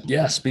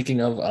 Yeah, speaking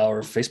of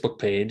our Facebook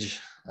page,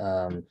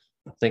 I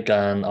think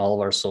on all of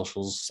our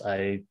socials,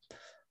 I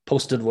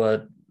posted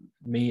what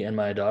me and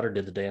my daughter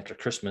did the day after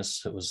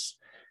Christmas. It was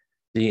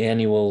the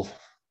annual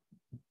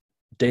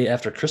day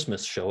after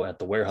Christmas show at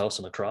the Warehouse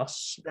in La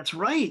Crosse. That's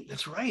right.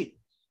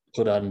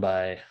 Put on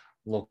by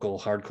local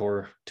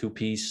hardcore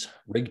two-piece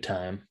Rig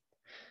Time.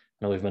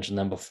 I know we've mentioned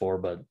them before,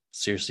 but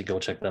seriously, go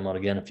check them out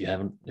again.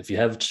 If you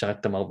have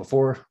checked them out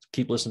before,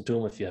 keep listening to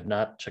them. If you have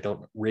not, check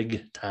out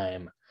Rig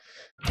Time.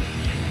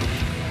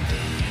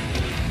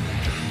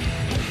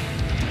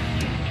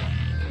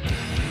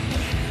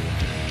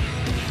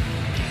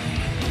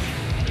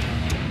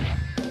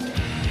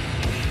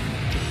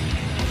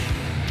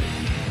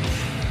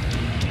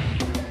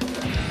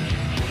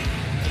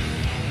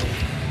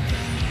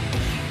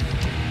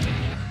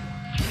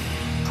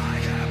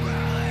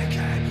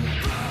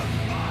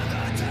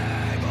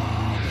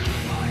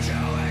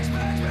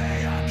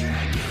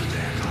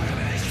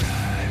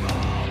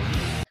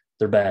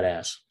 They're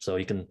badass. So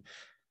you can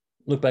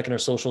look back in our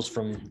socials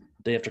from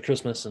day after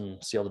Christmas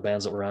and see all the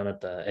bands that were on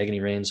it. Agony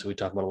Reigns, who we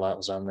talk about a lot,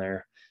 was on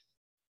there.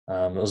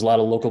 It was a lot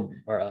of local,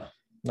 or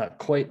not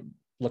quite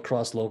La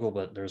Crosse local,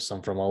 but there's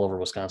some from all over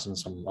Wisconsin,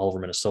 some all over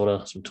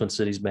Minnesota, some Twin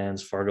Cities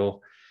bands,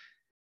 Fargo,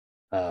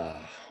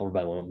 over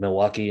by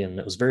Milwaukee, and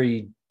it was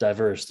very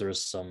diverse. There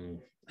was some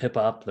hip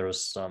hop, there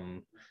was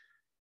some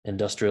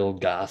industrial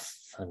goth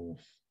and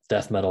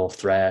death metal,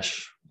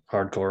 thrash,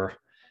 hardcore.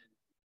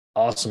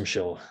 Awesome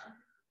show.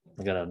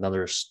 I got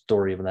another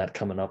story of that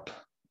coming up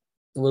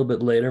a little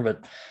bit later,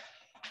 but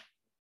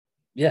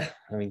yeah,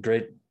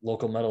 great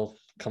local metal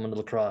coming to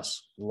La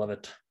Crosse. Love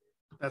it.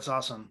 That's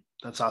awesome.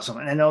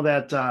 And I know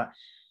that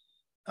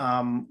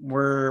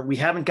We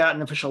haven't got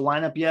an official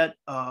lineup yet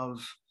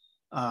of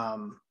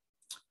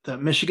the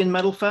Michigan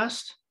Metal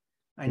Fest.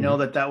 I know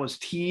that was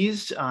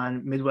teased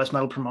on Midwest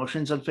Metal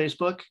Promotions on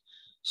Facebook.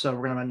 So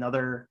we're gonna have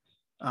another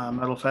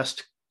Metal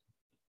Fest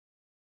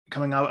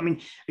coming out. I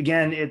mean,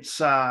 again, it's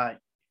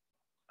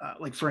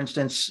like, for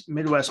instance,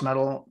 Midwest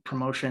Metal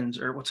Promotions,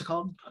 or what's it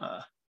called?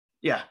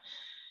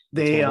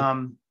 They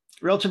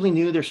relatively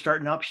new. They're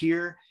starting up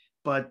here,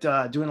 but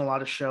doing a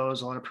lot of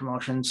shows, a lot of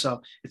promotions.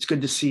 So it's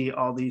good to see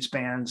all these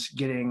bands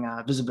getting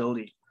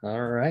visibility.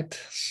 All right.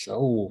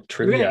 So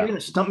trivia. You're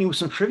gonna stump me with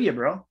some trivia,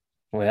 bro.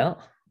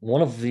 Well,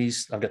 one of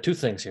these, I've got two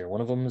things here.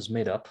 One of them is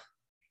made up.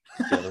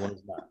 The other one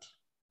is not.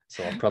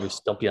 So I'll probably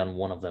stump you on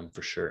one of them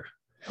for sure.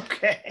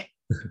 Okay.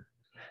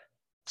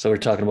 So we're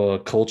talking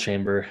about a Coal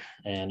Chamber,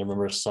 and I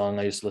remember a song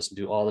I used to listen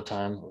to all the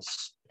time. It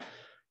was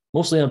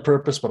mostly on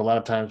purpose, but a lot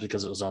of times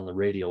because it was on the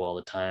radio all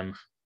the time.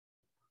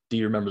 Do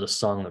you remember the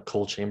song that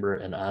Coal Chamber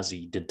and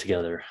Ozzy did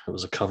together? It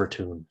was a cover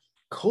tune.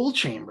 Coal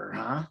Chamber,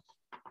 huh?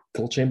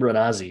 Coal Chamber and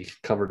Ozzy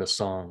covered a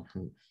song,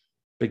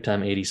 big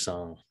time 80s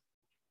song.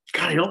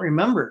 God, I don't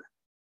remember.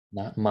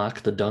 Not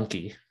Mock the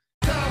Donkey.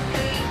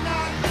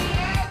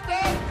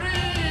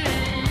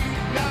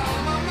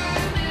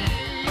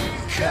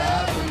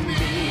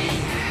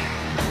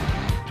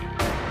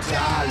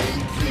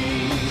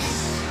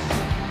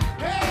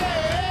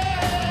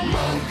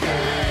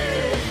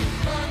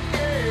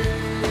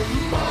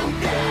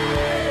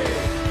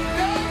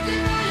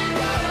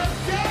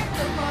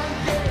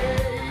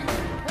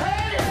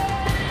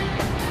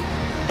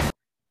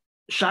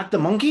 Shock the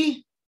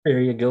Monkey? There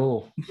you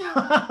go.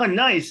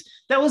 Nice.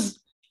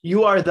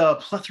 You are the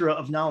plethora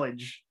of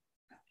knowledge.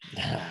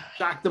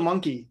 Shock the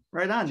Monkey.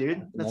 Right on,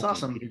 dude. That's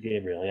awesome. Peter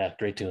Gabriel. Yeah,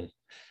 great tune.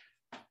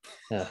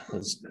 Yeah, it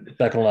was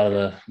back when a lot of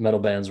the metal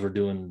bands were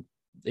doing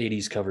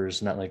 80s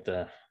covers, not like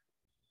the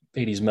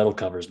 80s metal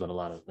covers, but a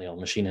lot of,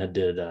 Machine Head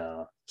did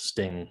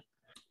Sting.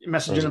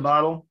 Message in a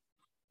Bottle.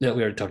 Yeah,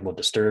 we already talked about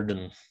Disturbed,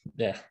 and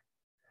yeah,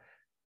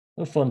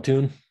 a fun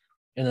tune.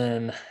 And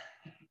then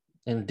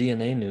in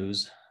DNA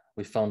news,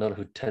 we found out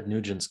who Ted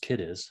Nugent's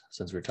kid is,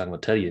 since we were talking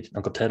about Teddy,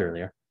 Uncle Ted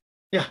earlier.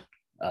 Yeah.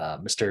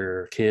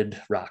 Mr.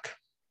 Kid Rock.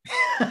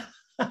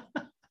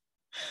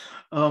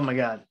 Oh my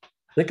God.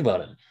 Think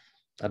about it.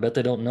 I bet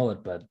they don't know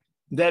it, but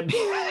that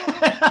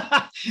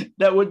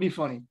would be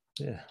funny.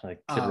 Yeah,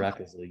 like Kid Rock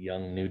is a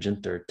young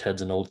Nugent, or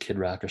Ted's an old Kid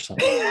Rock or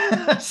something.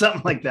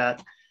 Something like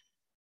that.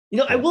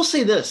 I will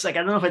say this, like, I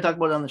don't know if I talked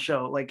about it on the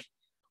show. Like,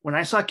 when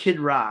I saw Kid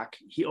Rock,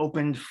 he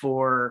opened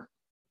for,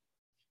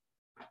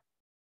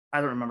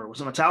 I don't remember.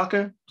 Was it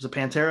Metallica? Was it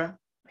Pantera?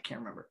 I can't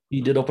remember.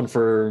 He did open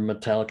for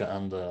Metallica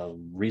on the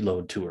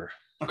Reload tour.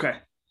 Okay.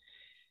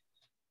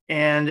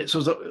 And so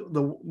it was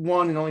the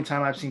one and only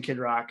time I've seen Kid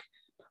Rock.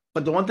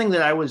 But the one thing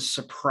that I was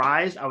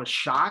surprised, I was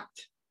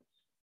shocked,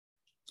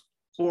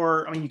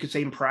 or, I mean, you could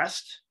say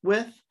impressed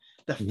with,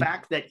 the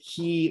fact that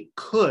he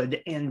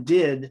could and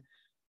did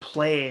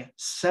play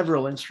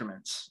several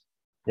instruments.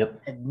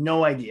 Yep. I had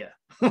no idea.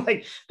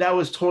 Like, that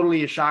was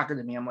totally a shocker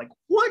to me. I'm like,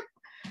 what?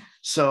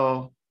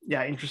 So,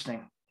 yeah,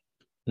 interesting.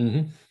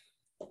 Mm-hmm.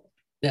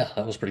 Yeah,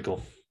 that was pretty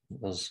cool. It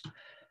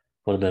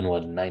would have been,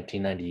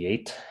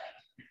 1998,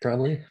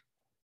 probably?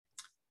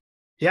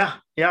 Yeah.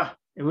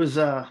 It was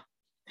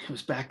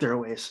back there a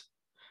ways.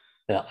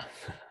 Yeah.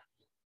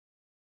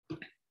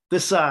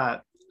 This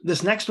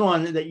next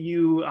one that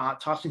you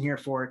tossed in here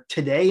for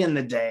Today in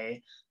the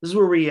Day, this is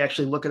where we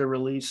actually look at a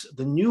release,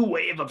 the new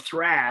wave of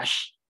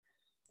thrash.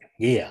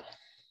 Yeah.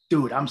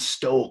 Dude, I'm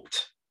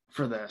stoked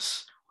for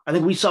this. I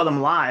think we saw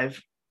them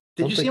live.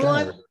 Did you see them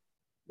live?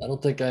 I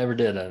don't think I ever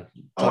did. I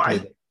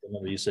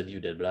remember you said you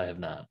did, but I have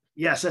not.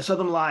 Yes, I saw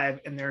them live,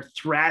 and they're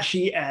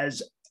thrashy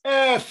as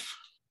F.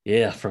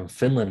 Yeah, from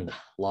Finland,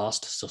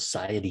 Lost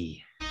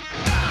Society.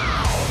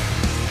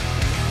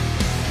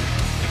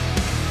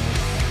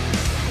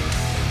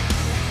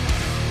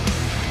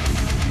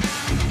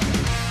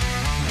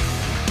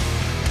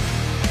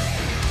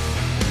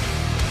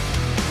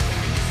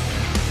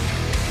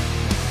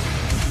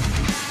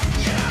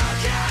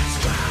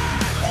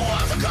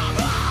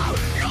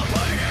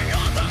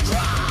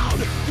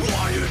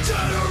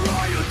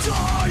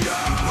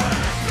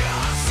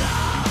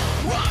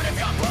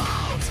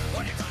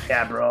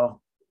 Yeah, bro.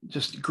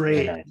 Just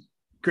great,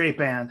 great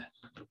band.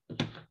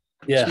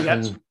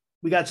 Yeah. So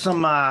we got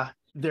some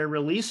their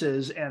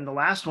releases, and the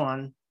last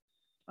one.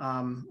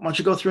 Why don't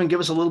you go through and give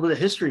us a little bit of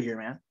history here,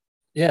 man?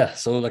 Yeah.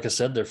 So like I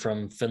said, they're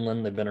from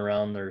Finland. They've been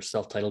around. Their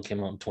self-titled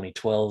came out in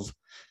 2012.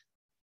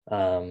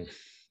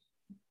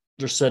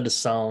 They're said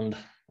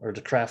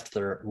to craft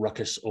their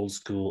ruckus old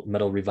school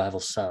metal revival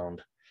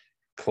sound,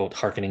 quote,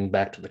 harkening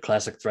back to the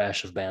classic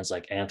thrash of bands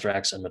like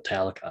Anthrax and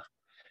Metallica.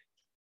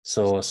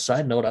 So a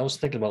side note, I was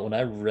thinking about when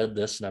I read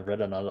this, and I've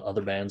read on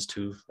other bands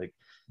too, like,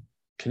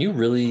 can you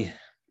really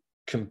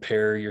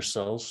compare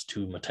yourselves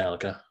to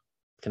Metallica?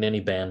 Can any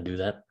band do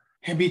that?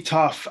 It'd be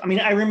tough. I mean,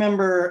 I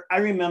remember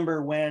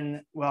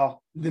when,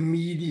 the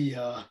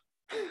media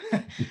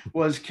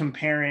was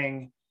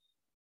comparing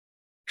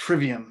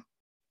Trivium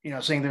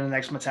saying they're the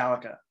next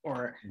Metallica,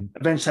 or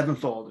Avenged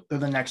Sevenfold, they're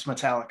the next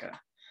Metallica.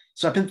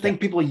 So I think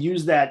people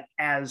use that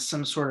as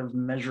some sort of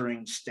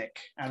measuring stick.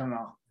 I don't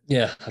know.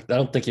 Yeah, I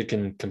don't think you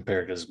can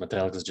compare because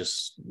Metallica's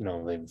just,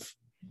 they've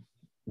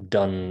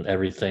done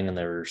everything and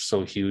they're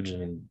so huge. I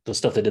mean, the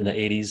stuff they did in the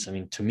 80s, I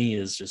mean, to me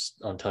is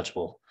just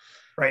untouchable.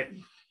 Right.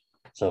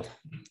 So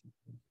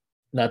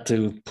not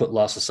to put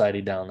Lost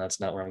Society down,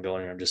 that's not where I'm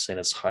going. I'm just saying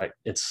it's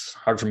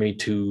hard for me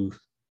to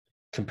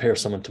compare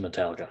someone to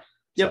Metallica.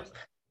 Yep. So,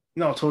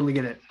 no, totally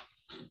get it.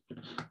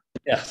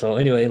 Yeah. So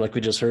anyway, like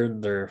we just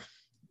heard, they're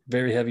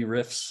very heavy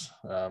riffs,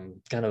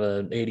 kind of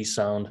an 80s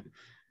sound.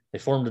 They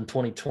formed in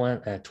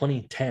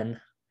 2010,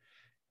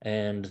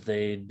 and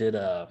they did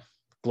a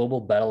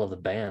global battle of the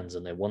bands,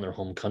 and they won their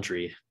home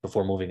country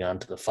before moving on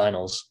to the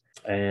finals.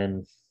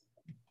 And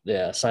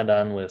signed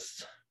on with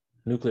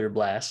Nuclear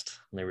Blast,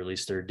 and they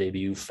released their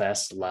debut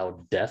Fast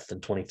Loud Death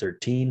in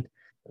 2013,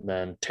 and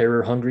then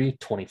Terror Hungry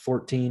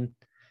 2014,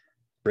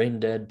 Brain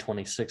Dead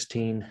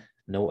 2016,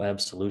 No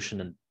Absolution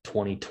in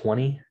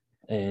 2020.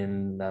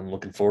 And I'm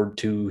looking forward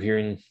to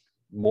hearing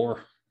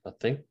more. I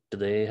think, did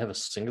they have a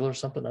single or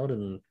something out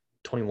in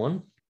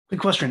 21? Good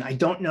question. I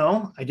don't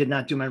know. I did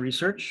not do my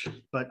research,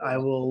 but I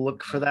will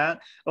look for that.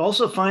 I'll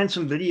also find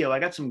some video. I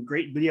got some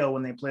great video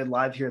when they played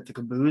live here at the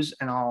Caboose,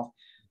 and I'll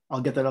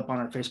get that up on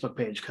our Facebook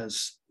page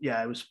because,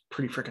 it was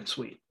pretty freaking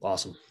sweet.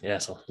 Awesome. Yeah,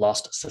 so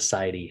Lost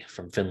Society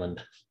from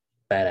Finland.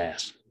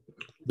 Badass.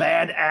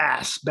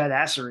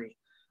 Badassery.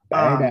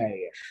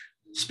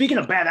 Speaking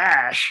of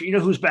badass, you know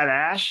who's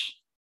badass?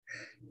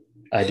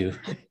 I do.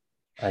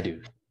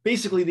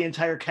 Basically the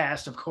entire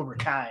cast of Cobra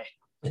Kai.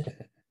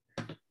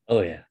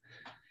 Oh, yeah.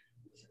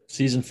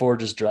 Season 4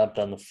 just dropped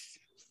on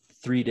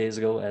 3 days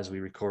ago as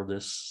we record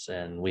this,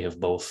 and we have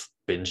both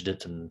binged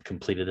it and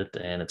completed it,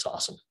 and it's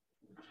awesome.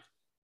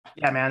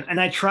 Yeah, man. And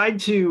I tried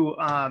to,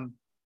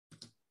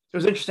 it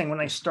was interesting when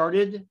I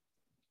started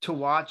to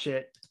watch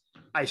it,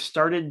 I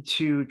started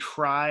to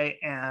try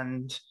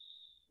and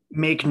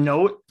make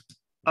note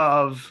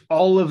of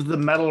all of the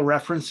metal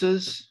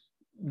references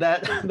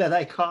that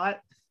I caught.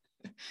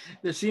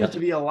 There seems to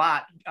be a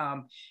lot,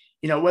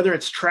 whether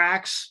it's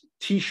tracks,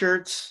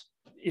 t-shirts,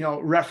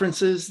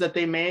 references that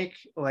they make.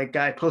 Like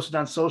I posted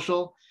on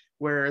social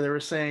where they were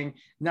saying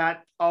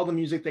not all the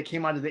music that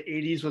came out of the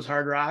 80s was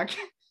hard rock,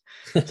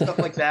 stuff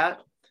like that.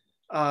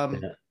 So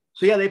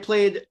they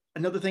played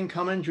Another Thing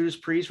Coming, Judas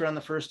Priest, right on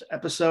the first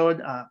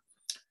episode.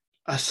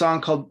 A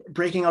song called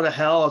Breaking Out of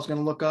Hell, I was going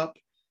to look up.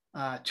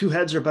 Two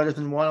Heads Are Better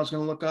Than One, I was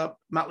going to look up.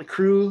 Motley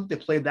Crue, they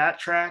played that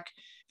track.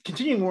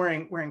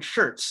 Continuing wearing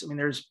shirts. I mean,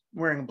 there's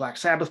wearing a Black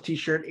Sabbath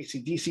t-shirt,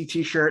 AC/DC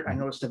t-shirt. I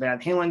noticed a Van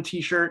Halen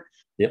t-shirt.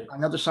 Yep.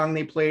 Another song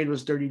they played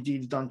was Dirty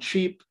Deeds Done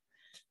Cheap.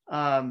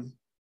 And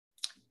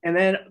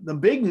then the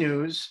big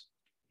news.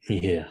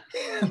 Yeah.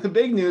 The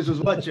big news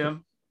was what,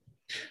 Jim?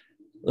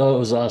 Oh, it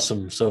was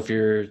awesome. So if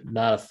you're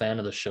not a fan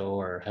of the show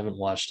or haven't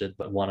watched it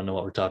but want to know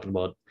what we're talking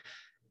about,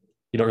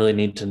 you don't really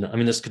need to know. I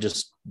mean, this could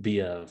just be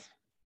a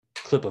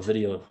clip of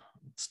video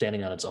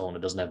standing on its own.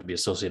 It doesn't have to be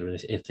associated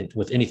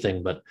with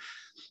anything, but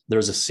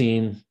there's a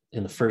scene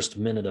in the first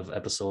minute of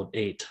episode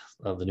 8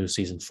 of the new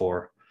season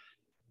 4.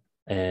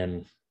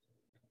 And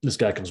this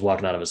guy comes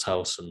walking out of his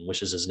house and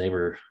wishes his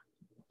neighbor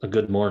a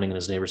good morning. And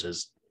his neighbor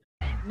says,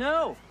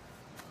 "No,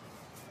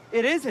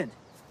 it isn't.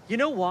 You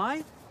know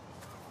why?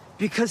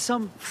 Because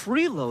some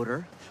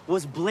freeloader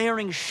was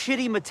blaring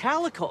shitty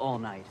Metallica all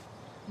night."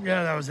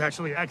 Yeah, that was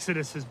actually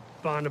Exodus's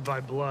Bonded by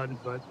Blood,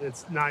 but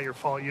it's not your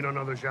fault. You don't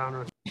know the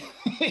genre.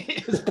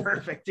 It was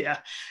perfect. Yeah,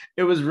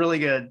 it was really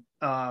good.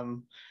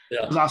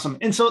 It was awesome.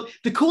 And so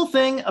the cool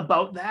thing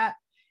about that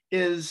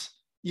is,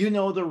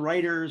 the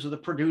writers or the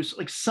producer,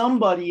 like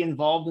somebody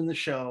involved in the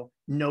show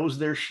knows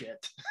their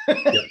shit.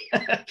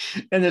 Yep.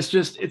 And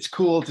it's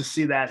cool to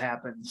see that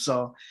happen.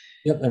 So,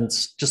 yep. And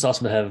it's just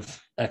awesome to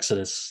have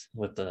Exodus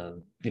with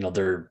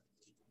their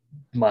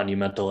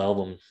monumental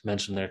album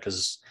mentioned there.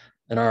 Cause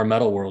in our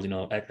metal world,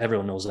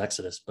 everyone knows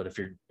Exodus, but if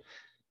you're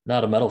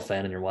not a metal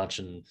fan and you're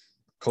watching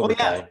Cobra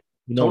Kai,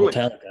 totally.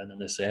 Metallica, and then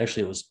they say,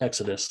 actually it was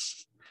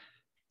Exodus.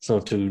 So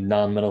to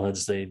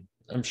non-metalheads,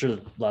 I'm sure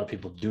a lot of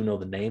people do know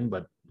the name,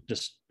 but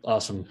just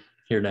awesome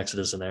hearing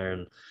Exodus in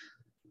there.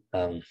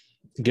 And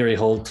Gary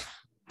Holt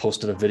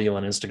posted a video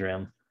on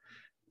Instagram,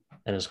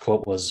 and his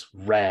quote was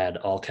 "rad,"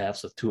 all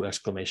caps with 2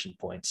 exclamation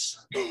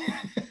points.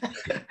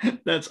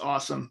 That's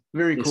awesome.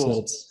 Very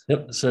cool.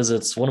 It says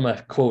it's one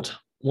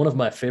of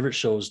my favorite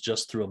shows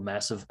just through a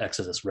massive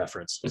Exodus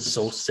reference. It's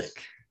so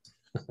sick.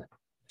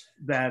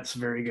 That's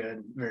very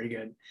good. Very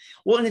good.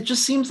 Well, and it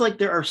just seems like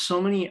there are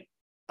so many,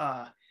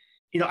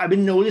 I've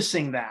been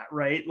noticing that,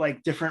 right?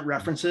 Like different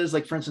references.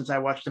 Like, for instance, I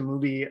watched a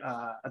movie,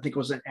 I think it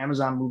was an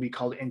Amazon movie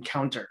called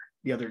Encounter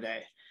the other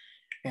day.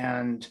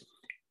 And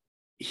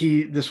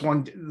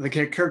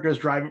the character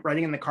is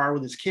riding in the car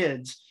with his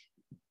kids,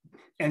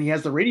 and he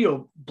has the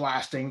radio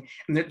blasting,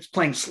 and it's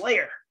playing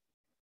Slayer.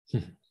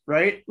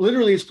 Right?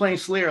 Literally, it's playing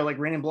Slayer, like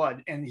Rain and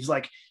Blood. And he's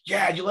like,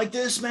 "Yeah, do you like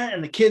this, man?"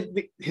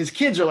 And his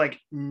kids are like,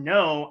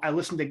 "No, I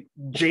listen to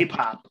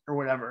J-pop or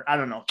whatever. I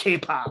don't know,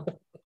 K-pop."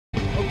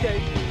 Okay,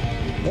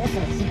 This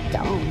is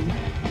dumb.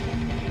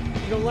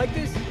 You don't like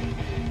this?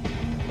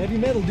 Heavy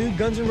metal, dude.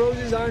 Guns N'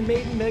 Roses, Iron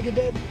Maiden,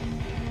 Megadeth.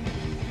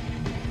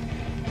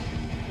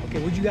 Okay,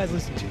 what'd you guys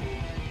listen to?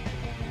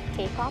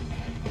 K-pop?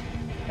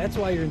 That's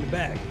why you're in the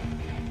back.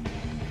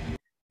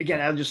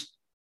 Again,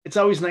 it's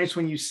always nice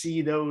when you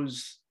see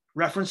those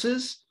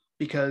references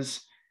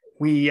because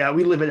we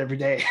live it every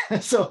day.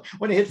 So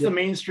when it hits the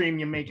mainstream,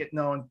 you make it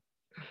known.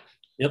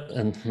 Yep.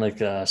 And like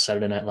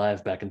Saturday Night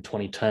Live back in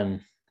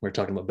 2010, we were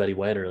talking about Betty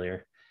White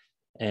earlier,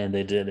 and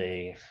they did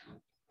a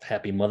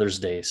Happy Mother's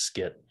Day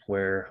skit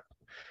where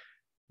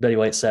Betty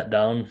White sat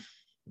down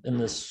in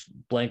this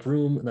blank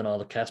room, and then all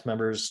the cast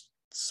members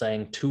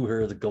sang to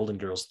her the Golden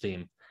Girls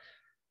theme.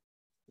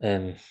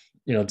 And,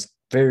 it's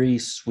very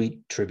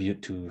sweet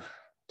tribute to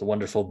the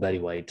wonderful Betty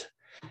White.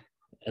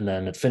 And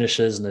then it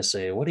finishes and they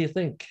say, "What do you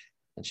think?"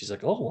 And she's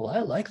like, "Oh, well, I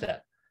like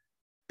that,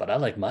 but I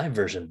like my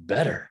version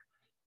better."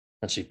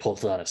 And she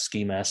pulls on a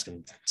ski mask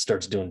and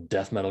starts doing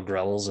death metal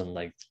growls, and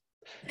like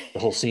the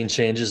whole scene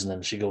changes, and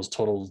then she goes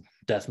total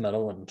death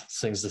metal and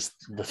sings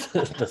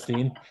the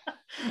theme.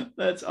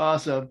 That's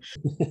awesome.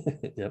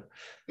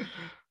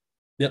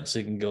 Yep. So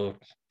you can go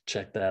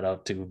check that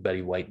out too.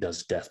 Betty White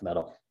does death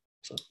metal,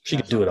 so she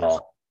can do it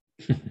all.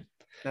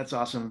 That's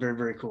awesome. Very,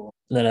 very cool.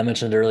 And then I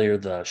mentioned earlier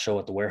the show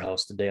at the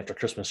warehouse, the day after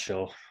Christmas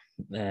show,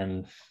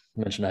 and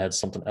mentioned I had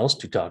something else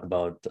to talk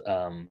about.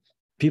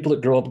 People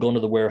that grow up going to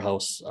the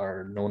warehouse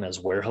are known as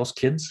warehouse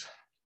kids.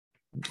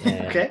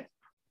 And okay.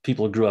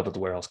 People who grew up at the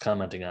warehouse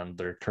commenting on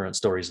their current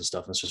stories and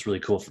stuff. And it's just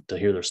really cool to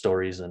hear their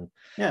stories. And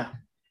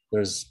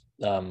there's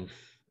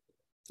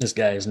this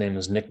guy, his name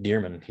is Nick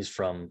Dearman. He's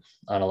from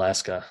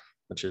Onalaska,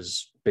 which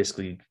is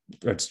basically,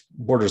 it's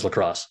borders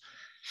lacrosse.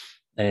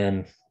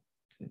 And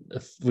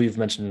we've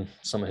mentioned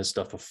some of his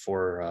stuff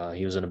before.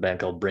 He was in a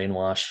band called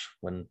Brainwash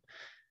when,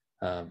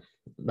 I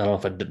don't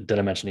know if did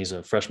I mention he's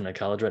a freshman at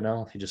college right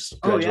now. He just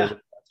graduated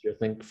last year, I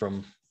think,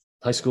 from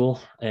high school.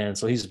 And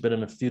so he's been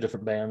in a few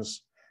different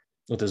bands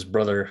with his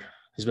brother.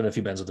 He's been in a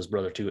few bands with his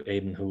brother too,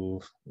 Aiden,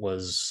 who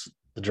was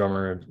the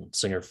drummer and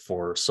singer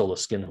for Sola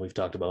Skin, who we've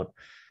talked about.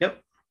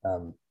 Yep.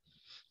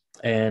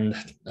 And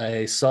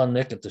I saw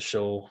Nick at the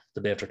show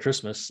the day after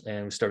Christmas,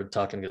 and we started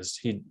talking because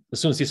as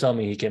soon as he saw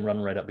me, he came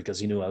running right up because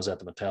he knew I was at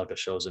the Metallica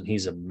shows, and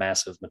he's a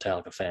massive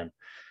Metallica fan.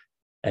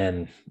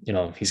 And,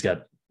 he's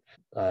got,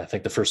 I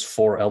think the first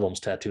 4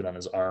 albums tattooed on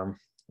his arm.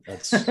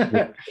 That's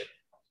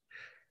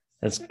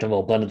it's kind of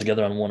all blended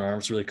together on one arm.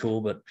 It's really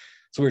cool. But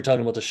so we were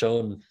talking about the show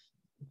and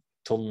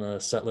told him the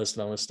set list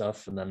and all this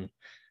stuff. And then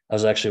I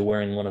was actually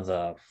wearing one of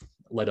the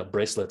light up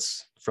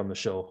bracelets from the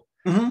show.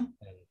 Mm-hmm. And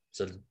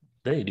said,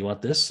 "Hey, do you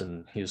want this?"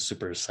 And he was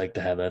super psyched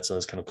to have that. So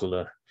it's kind of cool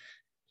to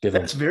give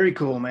him. That's very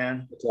cool,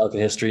 man. Metallica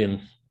history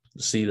and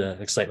see the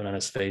excitement on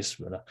his face.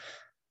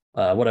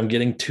 But what I'm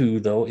getting to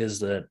though is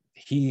that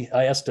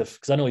I asked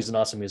because I know he's an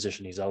awesome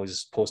musician. He's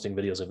always posting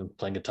videos of him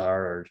playing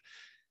guitar or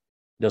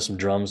does some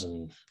drums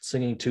and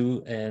singing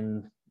too.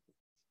 And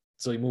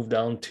so he moved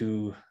down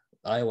to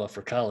Iowa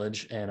for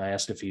college, and I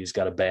asked if he's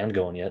got a band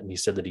going yet, and he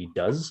said that he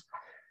does.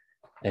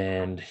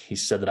 And he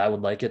said that I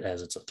would like it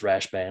as it's a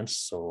thrash band.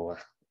 So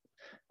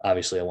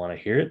obviously I want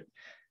to hear it.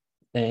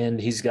 And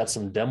he's got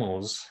some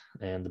demos,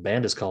 and the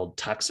band is called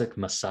Toxic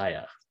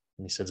Messiah.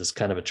 And he says it's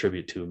kind of a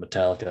tribute to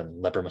Metallica and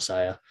Leper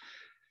Messiah.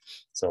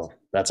 So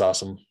that's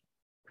awesome.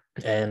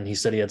 And he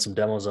said he had some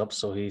demos up,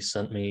 so he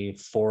sent me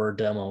 4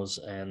 demos,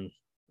 and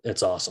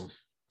it's awesome.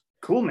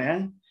 Cool,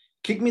 man.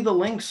 Kick me the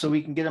links so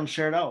we can get them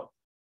shared out.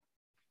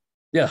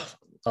 Yeah,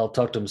 I'll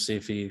talk to him, see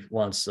if he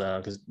wants,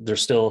 because they're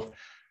still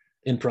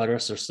in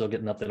progress. They're still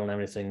getting up. They don't have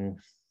anything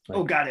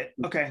got it.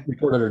 Okay.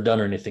 recorded or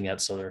done or anything yet,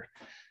 so they're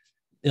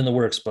in the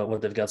works, but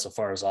what they've got so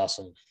far is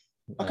awesome.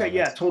 Okay,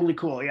 totally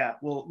cool. Yeah,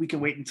 well, we can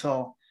wait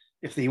until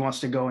if he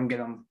wants to go and get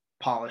them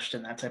polished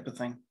and that type of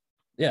thing.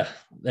 Yeah,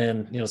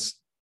 and it's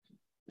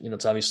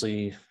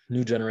obviously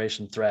new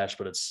generation thrash,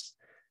 but it's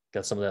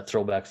got some of that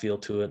throwback feel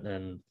to it,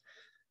 and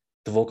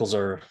the vocals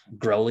are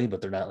growly,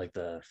 but they're not like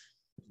the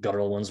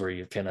guttural ones where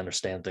you can't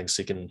understand things,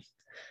 so you can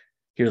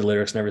hear the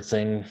lyrics and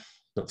everything.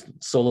 The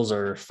solos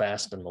are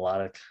fast and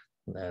melodic,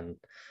 and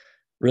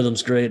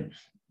rhythm's great.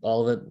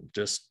 All of it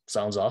just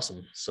sounds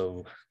awesome.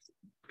 So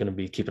going to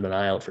be keeping an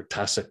eye out for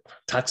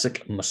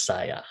Toxic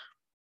Messiah.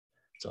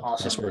 So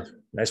awesome.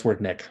 Nice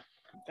work, Nick.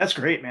 That's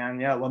great, man.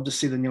 Yeah, I love to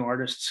see the new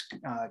artists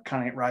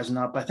kind of rising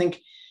up. I think,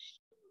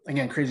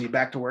 again, crazy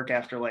back to work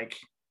after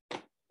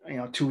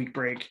 2-week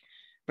break.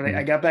 But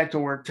I got back to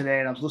work today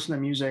and I was listening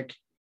to music,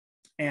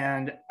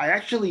 and I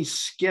actually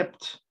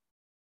skipped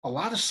a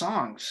lot of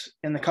songs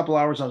in the couple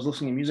hours I was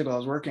listening to music while I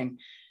was working.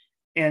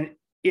 And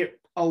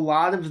a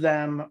lot of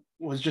them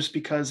was just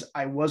because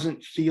I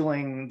wasn't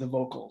feeling the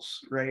vocals,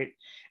 right?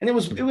 And it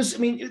was, I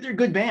mean, they're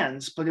good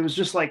bands, but it was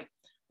just like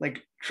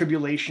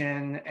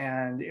Tribulation,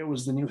 and it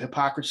was the new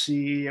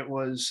Hypocrisy. It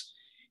was,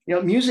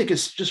 music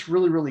is just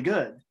really, really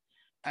good.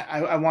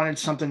 I wanted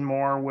something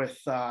more with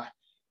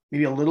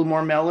maybe a little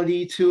more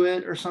melody to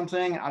it or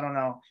something. I don't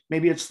know.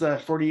 Maybe it's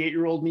the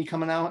 48-year-old me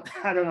coming out.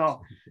 I don't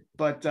know.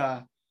 But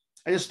I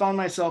just found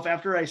myself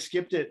after I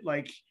skipped it,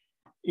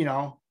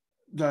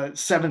 the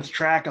seventh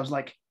track, I was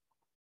like,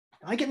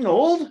 am I getting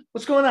old?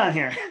 What's going on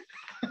here?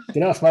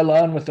 Get off my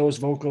lawn with those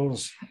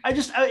vocals. I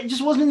just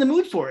wasn't in the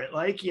mood for it.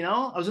 Like,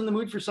 I was in the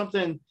mood for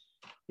something,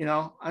 I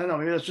don't know,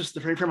 maybe that's just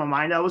the frame of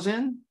mind I was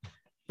in.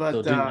 But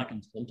So do you like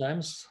them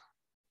sometimes?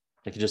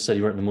 Like you just said,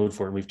 you weren't in the mood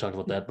for it. We've talked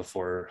about that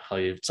before, how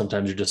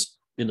sometimes you're just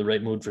in the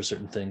right mood for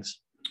certain things.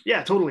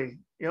 Yeah, totally.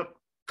 Yep.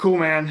 Cool,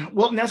 man.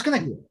 Well, that's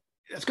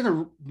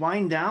gonna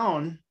wind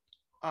down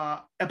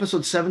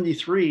episode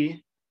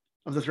 73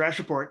 of the Thrash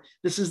Report.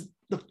 This is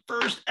the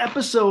first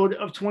episode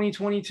of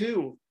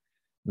 2022.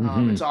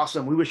 It's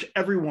awesome. We wish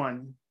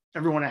everyone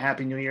a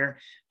happy new year.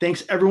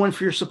 Thanks everyone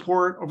for your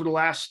support over the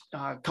last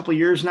couple of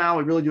years now.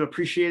 We really do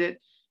appreciate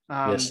it.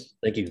 Yes,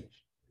 thank you.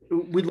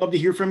 We'd love to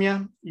hear from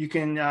you. You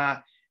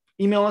can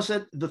email us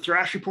at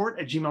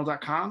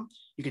thethrashreport@gmail.com.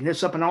 You can hit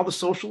us up on all the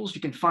socials.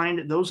 You can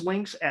find those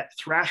links at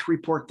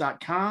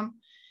thrashreport.com.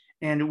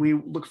 And we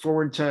look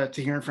forward to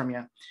hearing from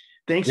you.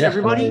 Thanks,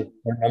 everybody.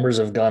 Our numbers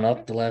have gone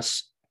up the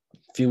last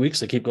few weeks.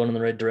 They keep going in the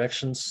right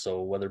directions.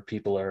 So whether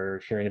people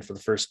are hearing it for the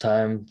first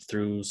time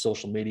through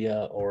social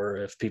media, or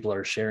if people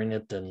are sharing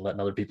it and letting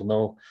other people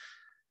know,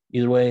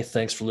 either way,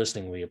 thanks for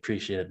listening. We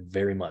appreciate it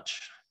very much.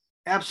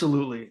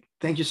 Absolutely.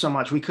 Thank you so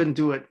much. We couldn't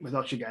do it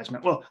without you guys,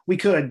 man. Well, we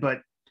could,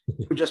 but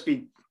it would just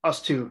be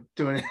us two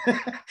doing it.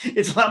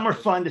 It's a lot more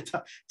fun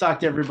to talk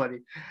to everybody.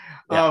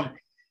 Yeah.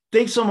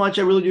 Thanks so much.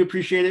 I really do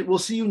appreciate it. We'll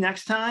see you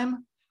next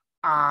time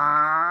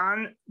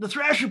on the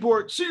Thrash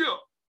Report. See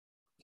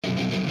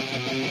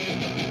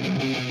you.